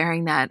Chloe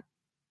wearing that,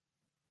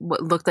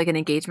 what looked like an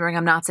engagement ring.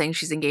 I'm not saying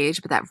she's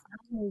engaged, but that,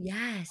 oh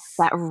yes,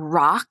 that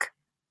rock.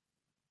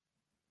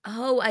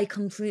 Oh, I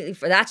completely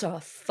that's a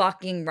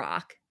fucking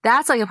rock.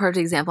 That's like a perfect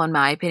example, in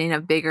my opinion,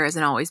 of bigger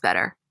isn't always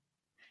better.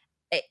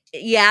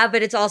 Yeah,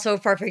 but it's also a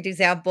perfect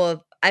example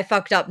of I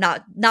fucked up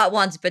not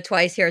once but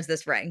twice. Here's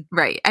this ring.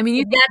 Right. I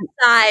mean,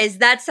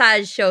 that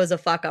size shows a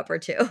fuck up or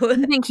two.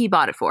 You think he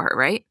bought it for her,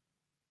 right?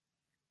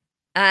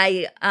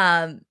 I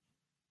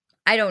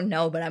don't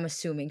know, but I'm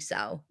assuming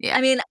so. Yeah.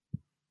 I mean,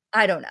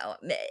 I don't know.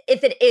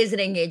 If it is an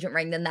engagement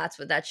ring, then that's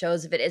what that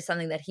shows. If it is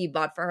something that he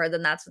bought for her,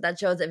 then that's what that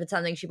shows. If it's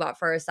something she bought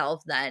for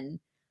herself,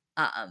 then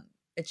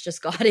it's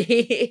just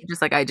gaudy.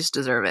 Just like, I just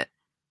deserve it.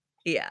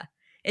 Yeah.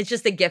 It's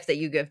just a gift that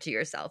you give to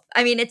yourself.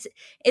 I mean,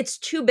 it's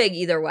too big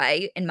either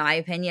way, in my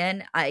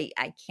opinion. I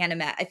can't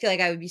imagine. I feel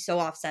like I would be so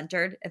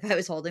off-centered if I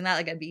was holding that.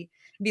 Like I'd be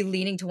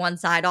leaning to one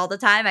side all the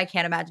time. I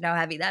can't imagine how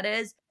heavy that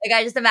is. Like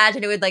I just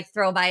imagine it would like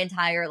throw my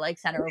entire like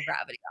center of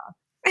gravity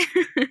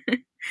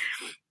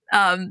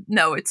off.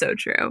 No, it's so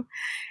true.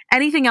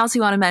 Anything else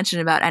you want to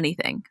mention about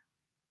anything?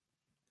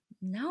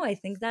 No, I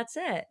think that's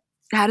it.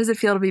 How does it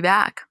feel to be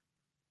back?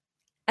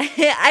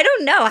 I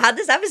don't know. How'd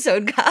this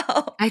episode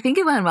go? I think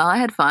it went well. I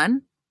had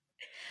fun.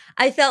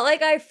 I felt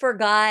like I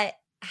forgot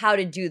how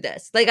to do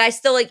this. Like I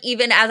still like,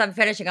 even as I'm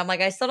finishing, I'm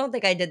like, I still don't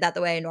think I did that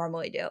the way I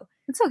normally do.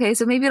 It's okay.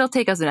 So maybe it'll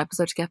take us an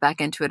episode to get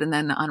back into it. And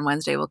then on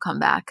Wednesday, we'll come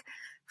back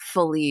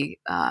fully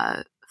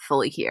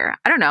here.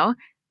 I don't know.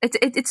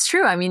 It's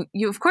true. I mean,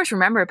 you of course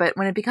remember, but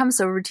when it becomes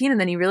so routine and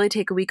then you really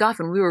take a week off,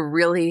 and we were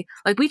really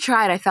like, we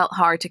tried, I felt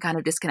hard to kind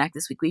of disconnect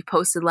this week. We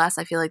posted less,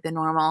 I feel like, than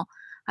normal.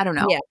 I don't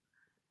know. Yeah.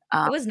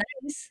 It was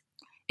nice.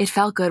 It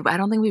felt good, but I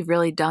don't think we've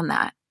really done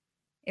that.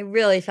 It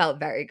really felt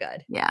very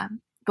good. Yeah.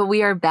 But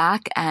we are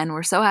back and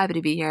we're so happy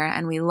to be here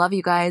and we love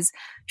you guys.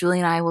 Julie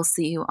and I will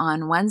see you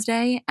on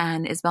Wednesday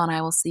and Isabel and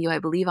I will see you, I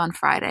believe, on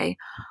Friday.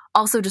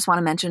 Also, just want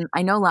to mention,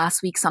 I know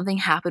last week something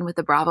happened with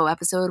the Bravo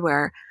episode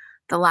where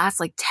the last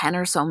like 10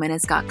 or so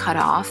minutes got cut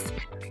off.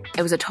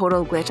 It was a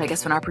total glitch, I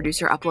guess, when our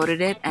producer uploaded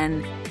it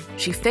and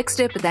she fixed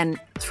it. But then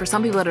for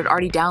some people that had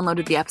already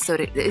downloaded the episode,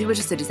 it was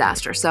just a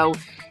disaster. So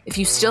if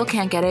you still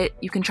can't get it,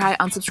 you can try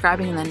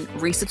unsubscribing and then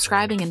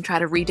resubscribing and try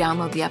to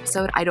re-download the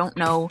episode. I don't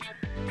know.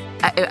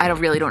 I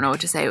really don't know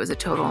what to say. It was a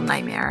total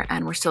nightmare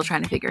and we're still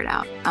trying to figure it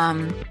out.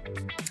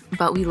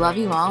 But we love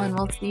you all and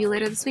we'll see you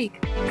later this week.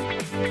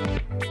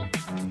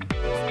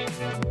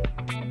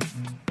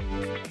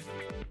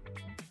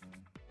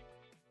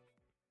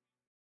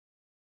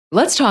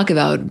 Let's talk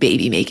about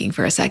baby making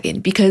for a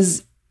second,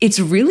 because it's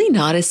really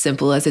not as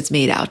simple as it's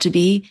made out to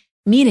be,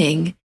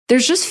 meaning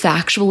there's just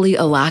factually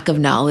a lack of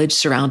knowledge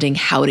surrounding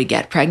how to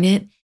get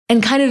pregnant.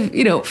 And kind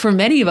of, for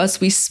many of us,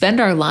 we spend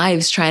our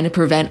lives trying to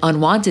prevent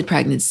unwanted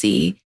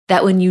pregnancy,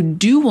 that when you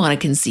do want to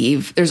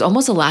conceive, there's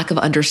almost a lack of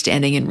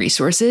understanding and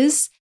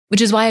resources, which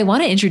is why I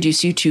want to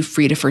introduce you to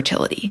Frida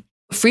Fertility.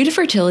 Frida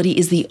Fertility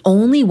is the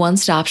only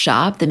one-stop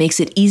shop that makes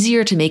it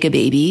easier to make a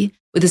baby,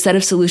 with a set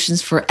of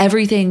solutions for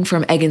everything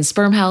from egg and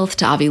sperm health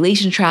to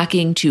ovulation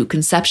tracking to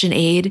conception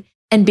aid.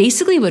 And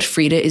basically what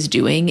Frida is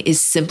doing is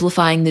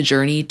simplifying the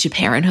journey to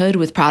parenthood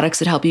with products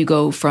that help you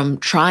go from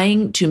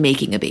trying to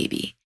making a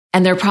baby.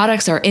 And their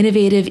products are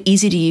innovative,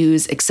 easy to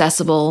use,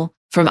 accessible,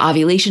 from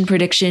ovulation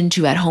prediction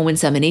to at-home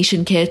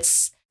insemination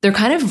kits. They're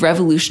kind of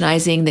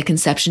revolutionizing the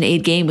conception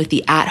aid game with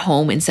the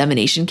at-home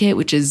insemination kit,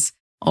 which is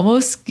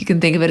almost, you can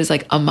think of it as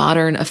like a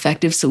modern,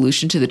 effective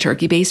solution to the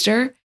turkey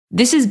baster.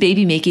 This is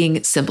baby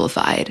making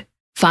simplified.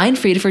 Find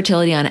Frida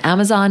Fertility on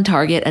Amazon,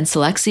 Target, and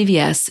select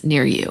CVS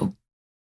near you.